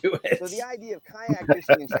grabbed onto it. So the idea of kayak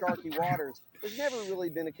fishing in sharky waters has never really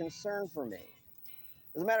been a concern for me.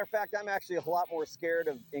 As a matter of fact, I'm actually a lot more scared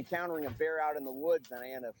of encountering a bear out in the woods than I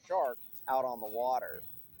am a shark out on the water.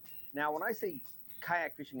 Now, when I say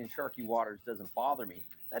kayak fishing in sharky waters doesn't bother me,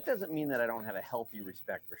 that doesn't mean that I don't have a healthy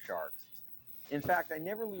respect for sharks. In fact, I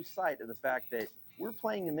never lose sight of the fact that we're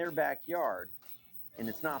playing in their backyard, and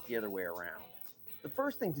it's not the other way around. The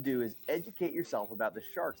first thing to do is educate yourself about the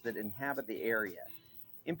sharks that inhabit the area.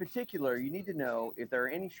 In particular, you need to know if there are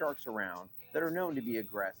any sharks around that are known to be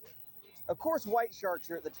aggressive. Of course, white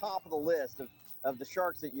sharks are at the top of the list of the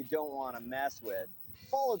sharks that you don't want to mess with,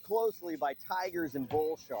 followed closely by tigers and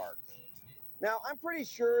bull sharks. Now, I'm pretty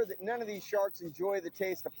sure that none of these sharks enjoy the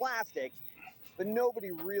taste of plastic, but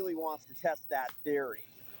nobody really wants to test that theory.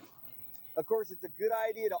 Of course, it's a good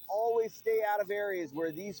idea to always stay out of areas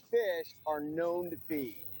where these fish are known to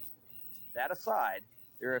feed. That aside,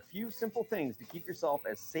 there are a few simple things to keep yourself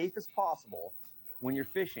as safe as possible when you're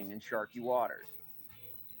fishing in sharky waters.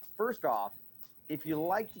 First off, if you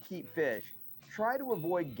like to keep fish, try to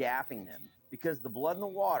avoid gaffing them, because the blood in the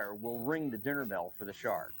water will ring the dinner bell for the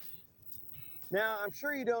sharks. Now, I'm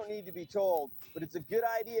sure you don't need to be told, but it's a good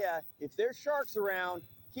idea, if there's sharks around,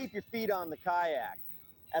 keep your feet on the kayak.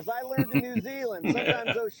 As I learned in New Zealand,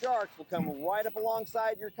 sometimes those sharks will come right up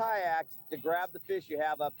alongside your kayak to grab the fish you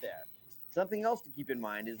have up there. Something else to keep in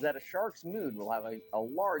mind is that a shark's mood will have a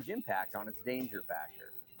large impact on its danger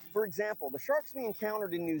factor. For example, the sharks we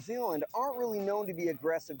encountered in New Zealand aren't really known to be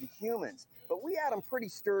aggressive to humans, but we had them pretty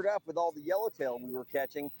stirred up with all the yellowtail we were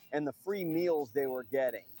catching and the free meals they were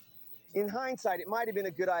getting. In hindsight, it might have been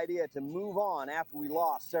a good idea to move on after we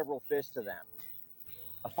lost several fish to them.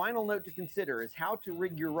 A final note to consider is how to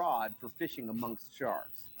rig your rod for fishing amongst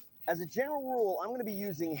sharks. As a general rule, I'm going to be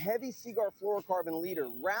using heavy Seaguar fluorocarbon leader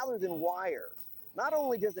rather than wire. Not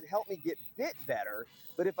only does it help me get bit better,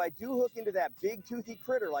 but if I do hook into that big toothy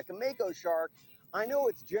critter like a mako shark, I know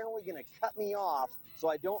it's generally going to cut me off so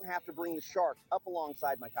I don't have to bring the shark up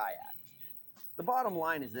alongside my kayak. The bottom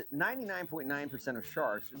line is that 99.9% of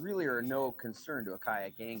sharks really are no concern to a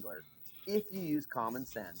kayak angler if you use common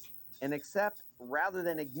sense and accept rather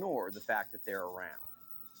than ignore the fact that they're around.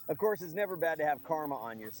 Of course, it's never bad to have karma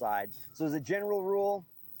on your side, so as a general rule,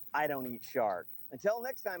 I don't eat shark. Until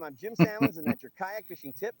next time, I'm Jim Sammons, and that's your kayak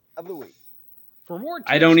fishing tip of the week. For more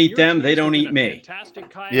I don't eat them, they don't eat me. Fantastic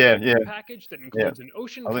kayak package that includes an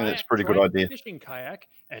ocean I think kayak, that's a pretty good idea. fishing kayak,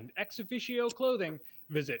 and ex officio clothing.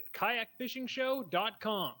 Visit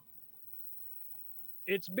kayakfishingshow.com.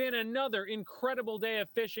 It's been another incredible day of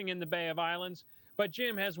fishing in the Bay of Islands, but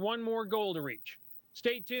Jim has one more goal to reach.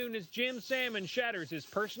 Stay tuned as Jim Salmon shatters his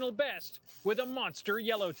personal best with a monster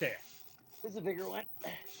yellowtail. This is a bigger one.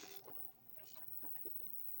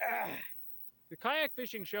 The Kayak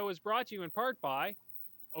Fishing Show is brought to you in part by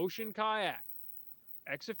Ocean Kayak,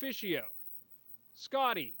 Ex Officio,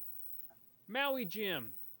 Scotty, Maui Jim,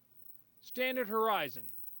 Standard Horizon,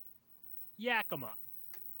 Yakima,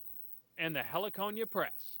 and the Heliconia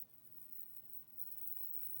Press.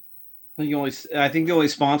 I think the only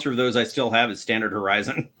sponsor of those I still have is Standard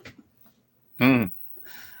Horizon.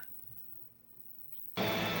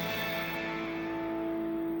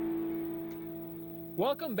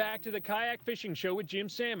 Welcome back to the Kayak Fishing Show with Jim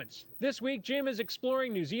Salmons. This week, Jim is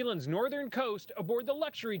exploring New Zealand's northern coast aboard the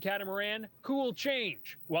luxury catamaran Cool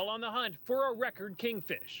Change, while on the hunt for a record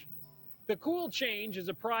kingfish. The Cool Change is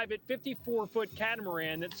a private 54-foot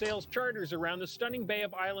catamaran that sails charters around the stunning Bay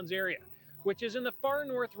of Islands area, which is in the far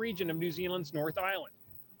north region of New Zealand's North Island.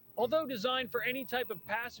 Although designed for any type of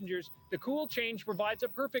passengers, the Cool Change provides a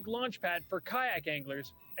perfect launch pad for kayak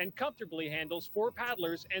anglers and comfortably handles 4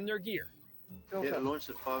 paddlers and their gear. Yeah, we launched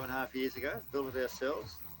it 5.5 years ago, built it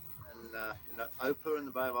ourselves in Opa in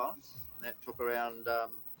the Bay of Islands. And that took around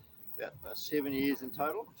about 7 years in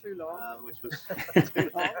total. Too long. Which was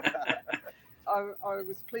too long. I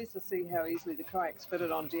was pleased to see how easily the kayaks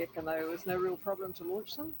fitted on deck, and there was no real problem to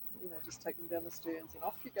launch them. You know, just take them down the sterns and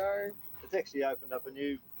off you go. It's actually opened up a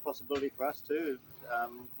new possibility for us too,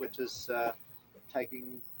 which is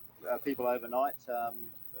taking people overnight. A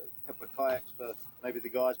couple of kayaks for maybe the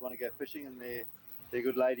guys want to go fishing and their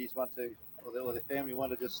good ladies want to, or their family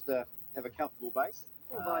want to just have a comfortable base.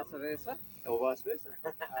 Or vice versa. Or vice versa.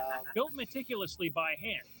 Built meticulously by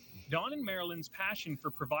hand, Don and Marilyn's passion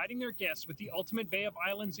for providing their guests with the ultimate Bay of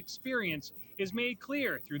Islands experience is made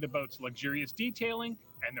clear through the boat's luxurious detailing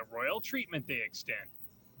and the royal treatment they extend.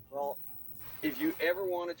 Well, if you ever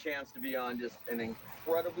want a chance to be on just an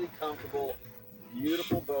incredibly comfortable,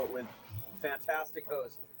 beautiful boat with fantastic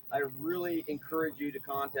hosts, I really encourage you to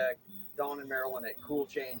contact Don and Marilyn at Cool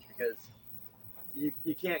Change, because you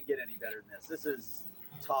can't get any better than this. This is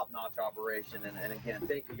top-notch operation, and again,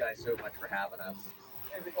 thank you guys so much for having us.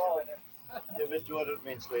 You've enjoyed it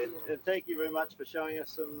immensely, and thank you very much for showing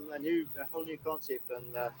us a whole new concept,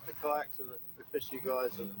 and the kayaks and the fish you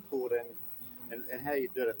guys have caught, and how you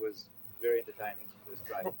did it was very entertaining. It was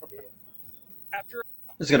great. Yeah.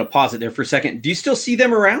 I'm just going to pause it there for a second. Do you still see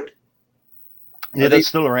them around? Yeah, they're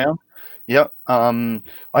still around. Yep. I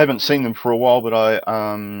haven't seen them for a while, but I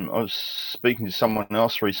was speaking to someone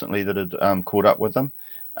else recently that had caught up with them.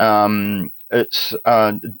 It's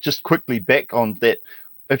just quickly back on that.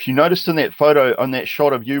 If you noticed in that photo, on that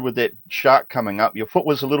shot of you with that shark coming up, your foot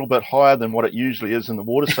was a little bit higher than what it usually is in the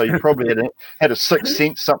water. So you probably had a sixth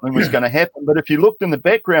sense something was going to happen. But if you looked in the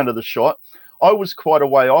background of the shot, I was quite a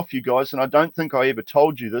way off you guys, and I don't think I ever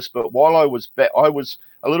told you this, but while I was back, I was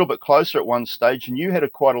a little bit closer at one stage, and you had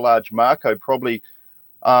quite a large Mako, probably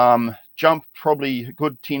jumped probably a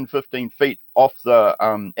good 10, 15 feet off the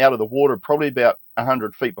out of the water, probably about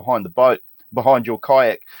 100 feet behind the boat, behind your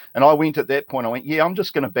kayak. And I went at that point, I went, yeah, I'm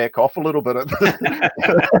just going to back off a little bit.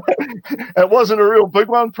 It wasn't a real big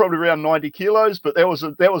one, probably around 90 kilos, but that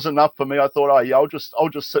was enough for me. I thought, oh yeah, I'll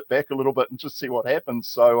just sit back a little bit and just see what happens.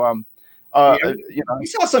 So we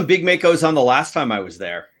saw some big Makos on the last time I was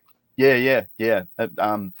there. Yeah.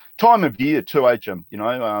 Time of year too, Jim?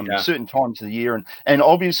 Certain times of the year, and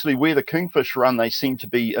obviously where the kingfish run, they seem to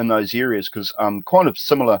be in those areas because kind of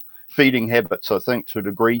similar feeding habits, I think, to a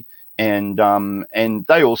degree. And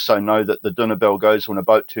they also know that the dinner bell goes when a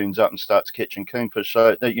boat turns up and starts catching kingfish.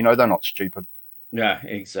 So they're not stupid. Yeah,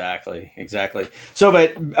 exactly. So,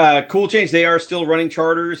 but Cool Change, they are still running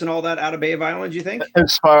charters and all that out of Bay of Islands, you think?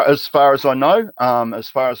 As far as I know,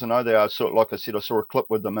 they are sort of, like I said, I saw a clip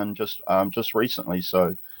with them and just recently,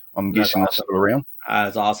 so I'm guessing they're still around.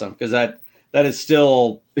 That's awesome, because that is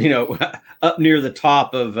still up near the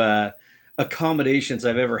top of accommodations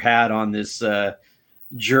I've ever had on this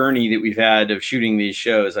journey that we've had of shooting these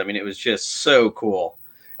shows. I mean, it was just so cool.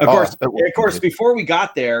 Of course, before we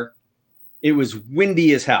got there, it was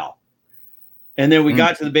windy as hell. And then we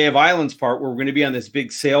got to the Bay of Islands part where we're going to be on this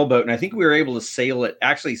big sailboat. And I think we were able to sail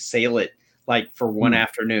it like for one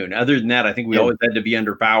afternoon. Other than that, I think we always had to be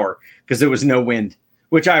under power because there was no wind,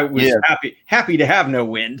 which I was happy to have no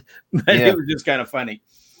wind, but it was just kind of funny.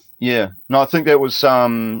 Yeah. No, I think that was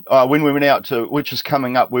when we went out to, which is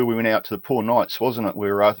coming up where we went out to the Poor Knights, wasn't it?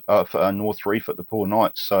 We were for North Reef at the Poor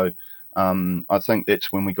Knights. So I think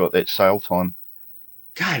that's when we got that sail time.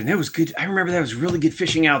 God, and that was good. I remember that was really good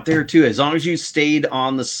fishing out there too, as long as you stayed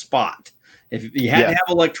on the spot. If you had to have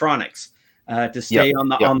electronics to stay on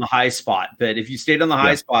the high spot, but if you stayed on the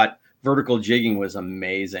high spot, vertical jigging was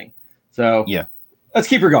amazing. So let's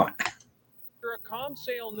keep her going. After a calm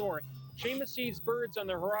sail north, Seamus sees birds on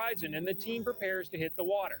the horizon, and the team prepares to hit the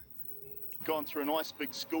water. Gone through a nice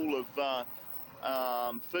big school of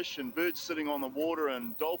fish and birds sitting on the water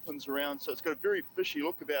and dolphins around. So it's got a very fishy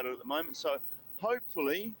look about it at the moment. So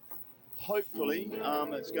hopefully,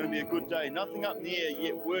 it's going to be a good day. Nothing up in the air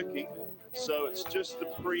yet working. So it's just the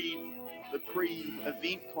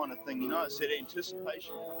pre-event kind of thing, you know. It's that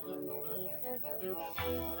anticipation.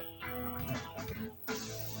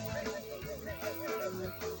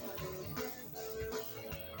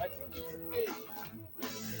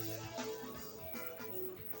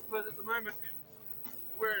 But at the moment,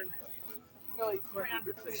 we're in nearly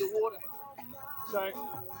 300 feet of water. So, I'm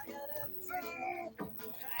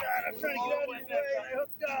trying to get out of the way. I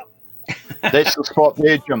hooked up. That's the spot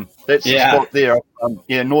there, Jim. That's the spot there.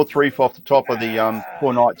 North Reef off the top of the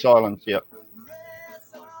Four Knights Islands. Yep.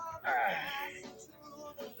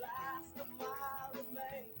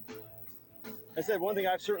 I said one thing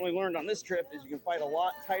I've certainly learned on this trip is you can fight a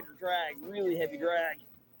lot tighter drag, really heavy drag,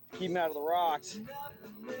 keep them out of the rocks.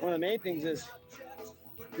 One of the main things is,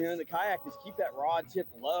 in the kayak is keep that rod tip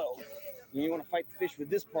low. You want to fight the fish with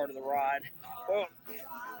this part of the rod. Oh,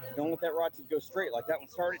 don't let that rod tip go straight like that one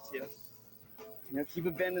started to. Keep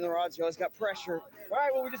it bending the rod so you always got pressure. All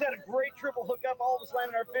right, well, we just had a great triple hookup. All of us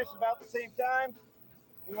landing our fish about the same time.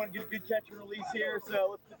 We want to get a good catch and release here,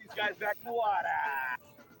 so let's put these guys back in the water.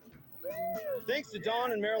 Thanks to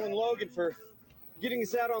Don and Marilyn Logan for getting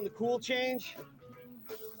us out on the cool change.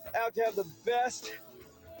 Out to have the best,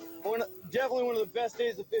 definitely one of the best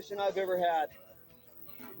days of fishing I've ever had.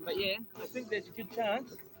 But yeah, I think there's a good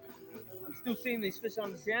chance. I'm still seeing these fish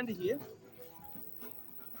on the sounder here.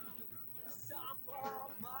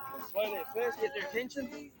 Slowly at first, get their attention,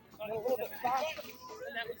 and a little bit faster,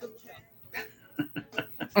 and that was a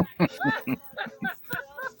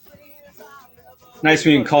Nice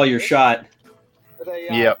when you can call your shot.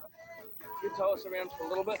 Yep. You tow us around for a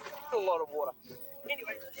little bit, a lot of water.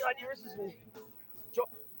 Anyway, the idea is we drop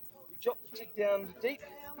the jig down deep,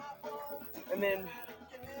 and then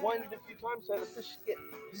wind it a few times so the fish get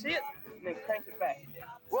to see it, and then crank it back.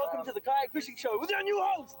 Welcome to the Kayak Fishing Show with our new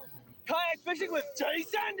host, Kayak Fishing with Jay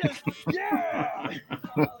Sanders. Yeah!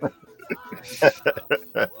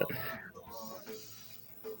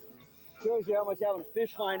 Shows you how much having a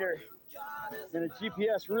fish finder and a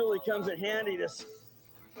GPS really comes in handy. This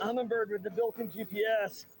Humminbird with the built-in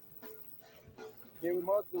GPS. Here we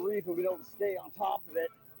mark the reef and we don't stay on top of it.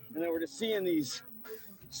 And then we're just seeing these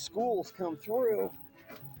schools come through.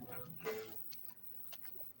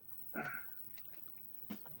 I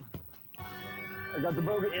got the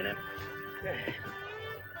boga in it.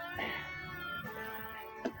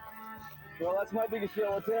 Well, that's my biggest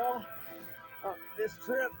yellowtail. This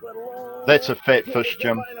trip, let alone. That's a fat fish,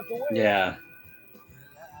 Jim. Yeah.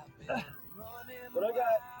 But I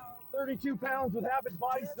got 32 pounds with half its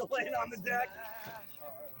body still laying on the deck.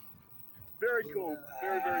 Very cool.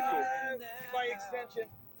 Very, very cool. By extension.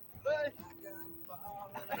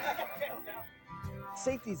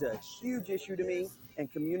 Safety's a huge issue to me,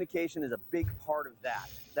 and communication is a big part of that.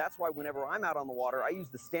 That's why whenever I'm out on the water, I use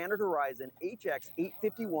the Standard Horizon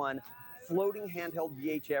HX851 floating handheld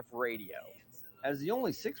VHF radio. As the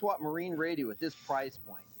only 6-watt marine radio at this price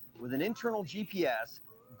point, with an internal GPS,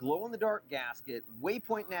 glow-in-the-dark gasket,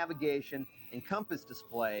 waypoint navigation, and compass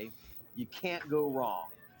display, you can't go wrong.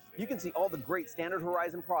 You can see all the great Standard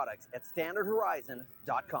Horizon products at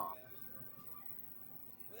standardhorizon.com.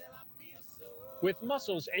 With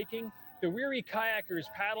muscles aching, the weary kayakers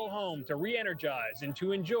paddle home to re-energize and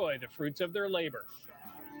to enjoy the fruits of their labor.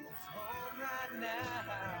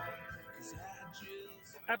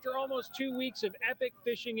 After almost 2 weeks of epic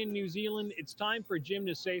fishing in New Zealand, it's time for Jim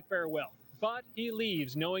to say farewell. But he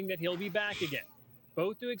leaves knowing that he'll be back again,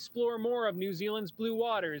 both to explore more of New Zealand's blue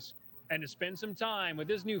waters and to spend some time with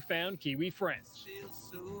his newfound Kiwi friends.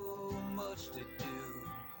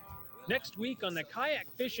 Next week on the Kayak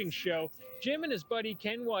Fishing Show, Jim and his buddy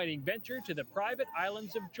Ken Whiting venture to the private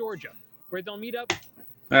islands of Georgia, where they'll meet up.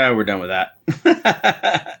 We're done with that.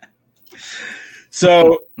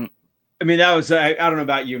 So, I mean, that was, I don't know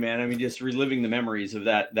about you, man. I mean, just reliving the memories of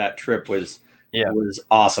that trip was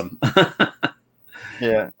awesome.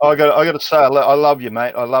 Yeah, I got to say, I love you,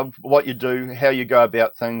 mate. I love what you do, how you go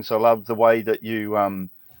about things. I love the way that you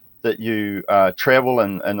travel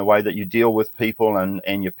and the way that you deal with people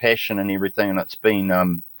and your passion and everything. And it's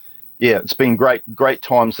been, it's been great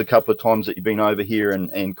times. The couple of times that you've been over here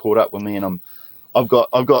and caught up with me, and I've got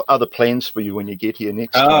other plans for you when you get here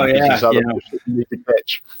next time. Oh yeah, there's other fish that you need to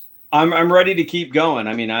catch. I'm ready to keep going.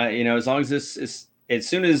 I mean, as long as this is, as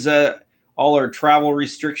soon as all our travel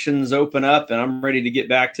restrictions open up, and I'm ready to get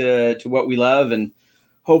back to what we love, and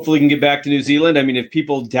hopefully can get back to New Zealand. I mean, if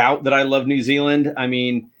people doubt that I love New Zealand, I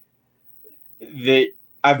mean,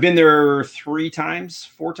 I've been there 4 times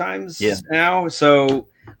now. So,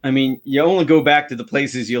 I mean, you only go back to the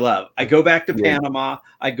places you love. I go back to Panama.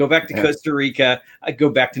 I go back to Costa Rica. I go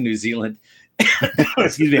back to New Zealand.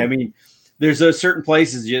 Excuse me. I mean, there's those certain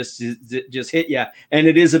places just hit you. And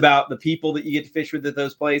it is about the people that you get to fish with at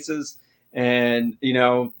those places. And,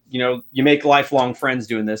 you make lifelong friends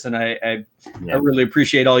doing this. And I really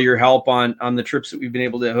appreciate all your help on the trips that we've been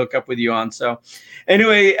able to hook up with you on. So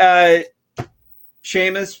anyway,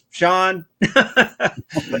 Seamus, Sean,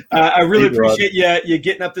 I really appreciate you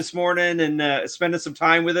getting up this morning and spending some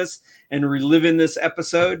time with us and reliving this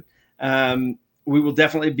episode. We will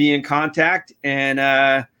definitely be in contact,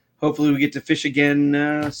 and hopefully we get to fish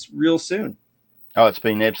again real soon. Oh, it's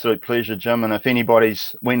been an absolute pleasure, Jim. And if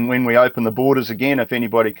anybody's, when we open the borders again, if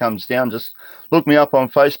anybody comes down, just look me up on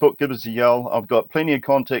Facebook, give us a yell. I've got plenty of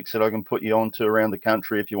contacts that I can put you on to around the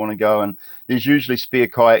country if you want to go. And there's usually spare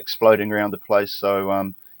kayaks floating around the place, so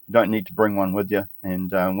you don't need to bring one with you.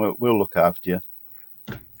 And we'll look after you.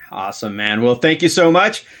 Awesome, man. Well, thank you so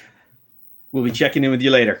much. We'll be checking in with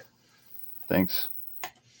you later. Thanks.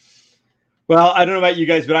 Well, I don't know about you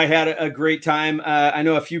guys, but I had a great time. I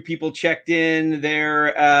know a few people checked in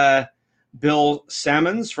there. Bill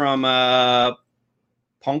Sammons from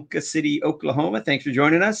Ponca City, Oklahoma. Thanks for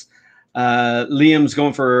joining us. Liam's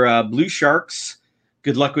going for blue sharks.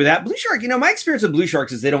 Good luck with that. Blue shark, my experience with blue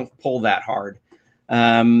sharks is they don't pull that hard.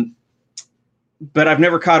 But I've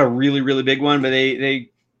never caught a really, really big one, but they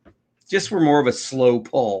just were more of a slow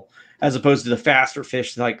pull as opposed to the faster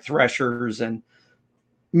fish like threshers and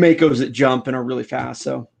makos that jump and are really fast.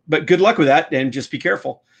 So, but good luck with that, and just be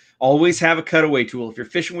careful. Always have a cutaway tool. If you're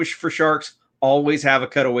fishing for sharks, always have a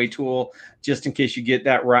cutaway tool just in case you get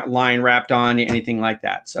that line wrapped on you, anything like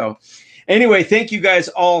that. So anyway, thank you guys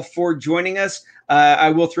all for joining us. I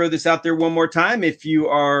will throw this out there one more time. If you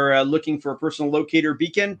are looking for a personal locator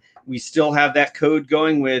beacon, we still have that code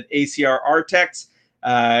going with ACR Artex.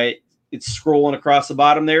 It's scrolling across the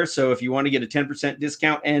bottom there. So if you want to get a 10%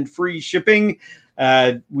 discount and free shipping,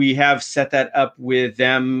 we have set that up with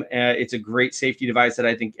them. It's a great safety device that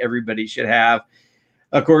I think everybody should have.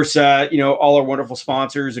 Of course, all our wonderful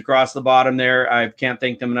sponsors across the bottom there. I can't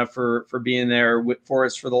thank them enough for being there for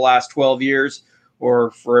us for the last 12 years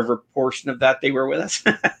or forever portion of that they were with us.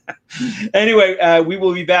 Anyway, we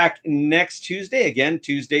will be back next Tuesday. Again,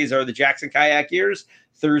 Tuesdays are the Jackson Kayak Years.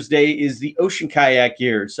 Thursday is the Ocean Kayak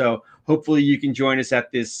Year. So hopefully you can join us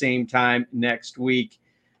at this same time next week.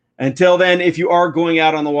 Until then, if you are going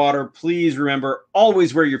out on the water, please remember,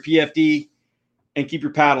 always wear your PFD and keep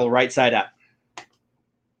your paddle right side up.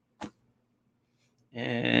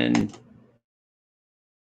 And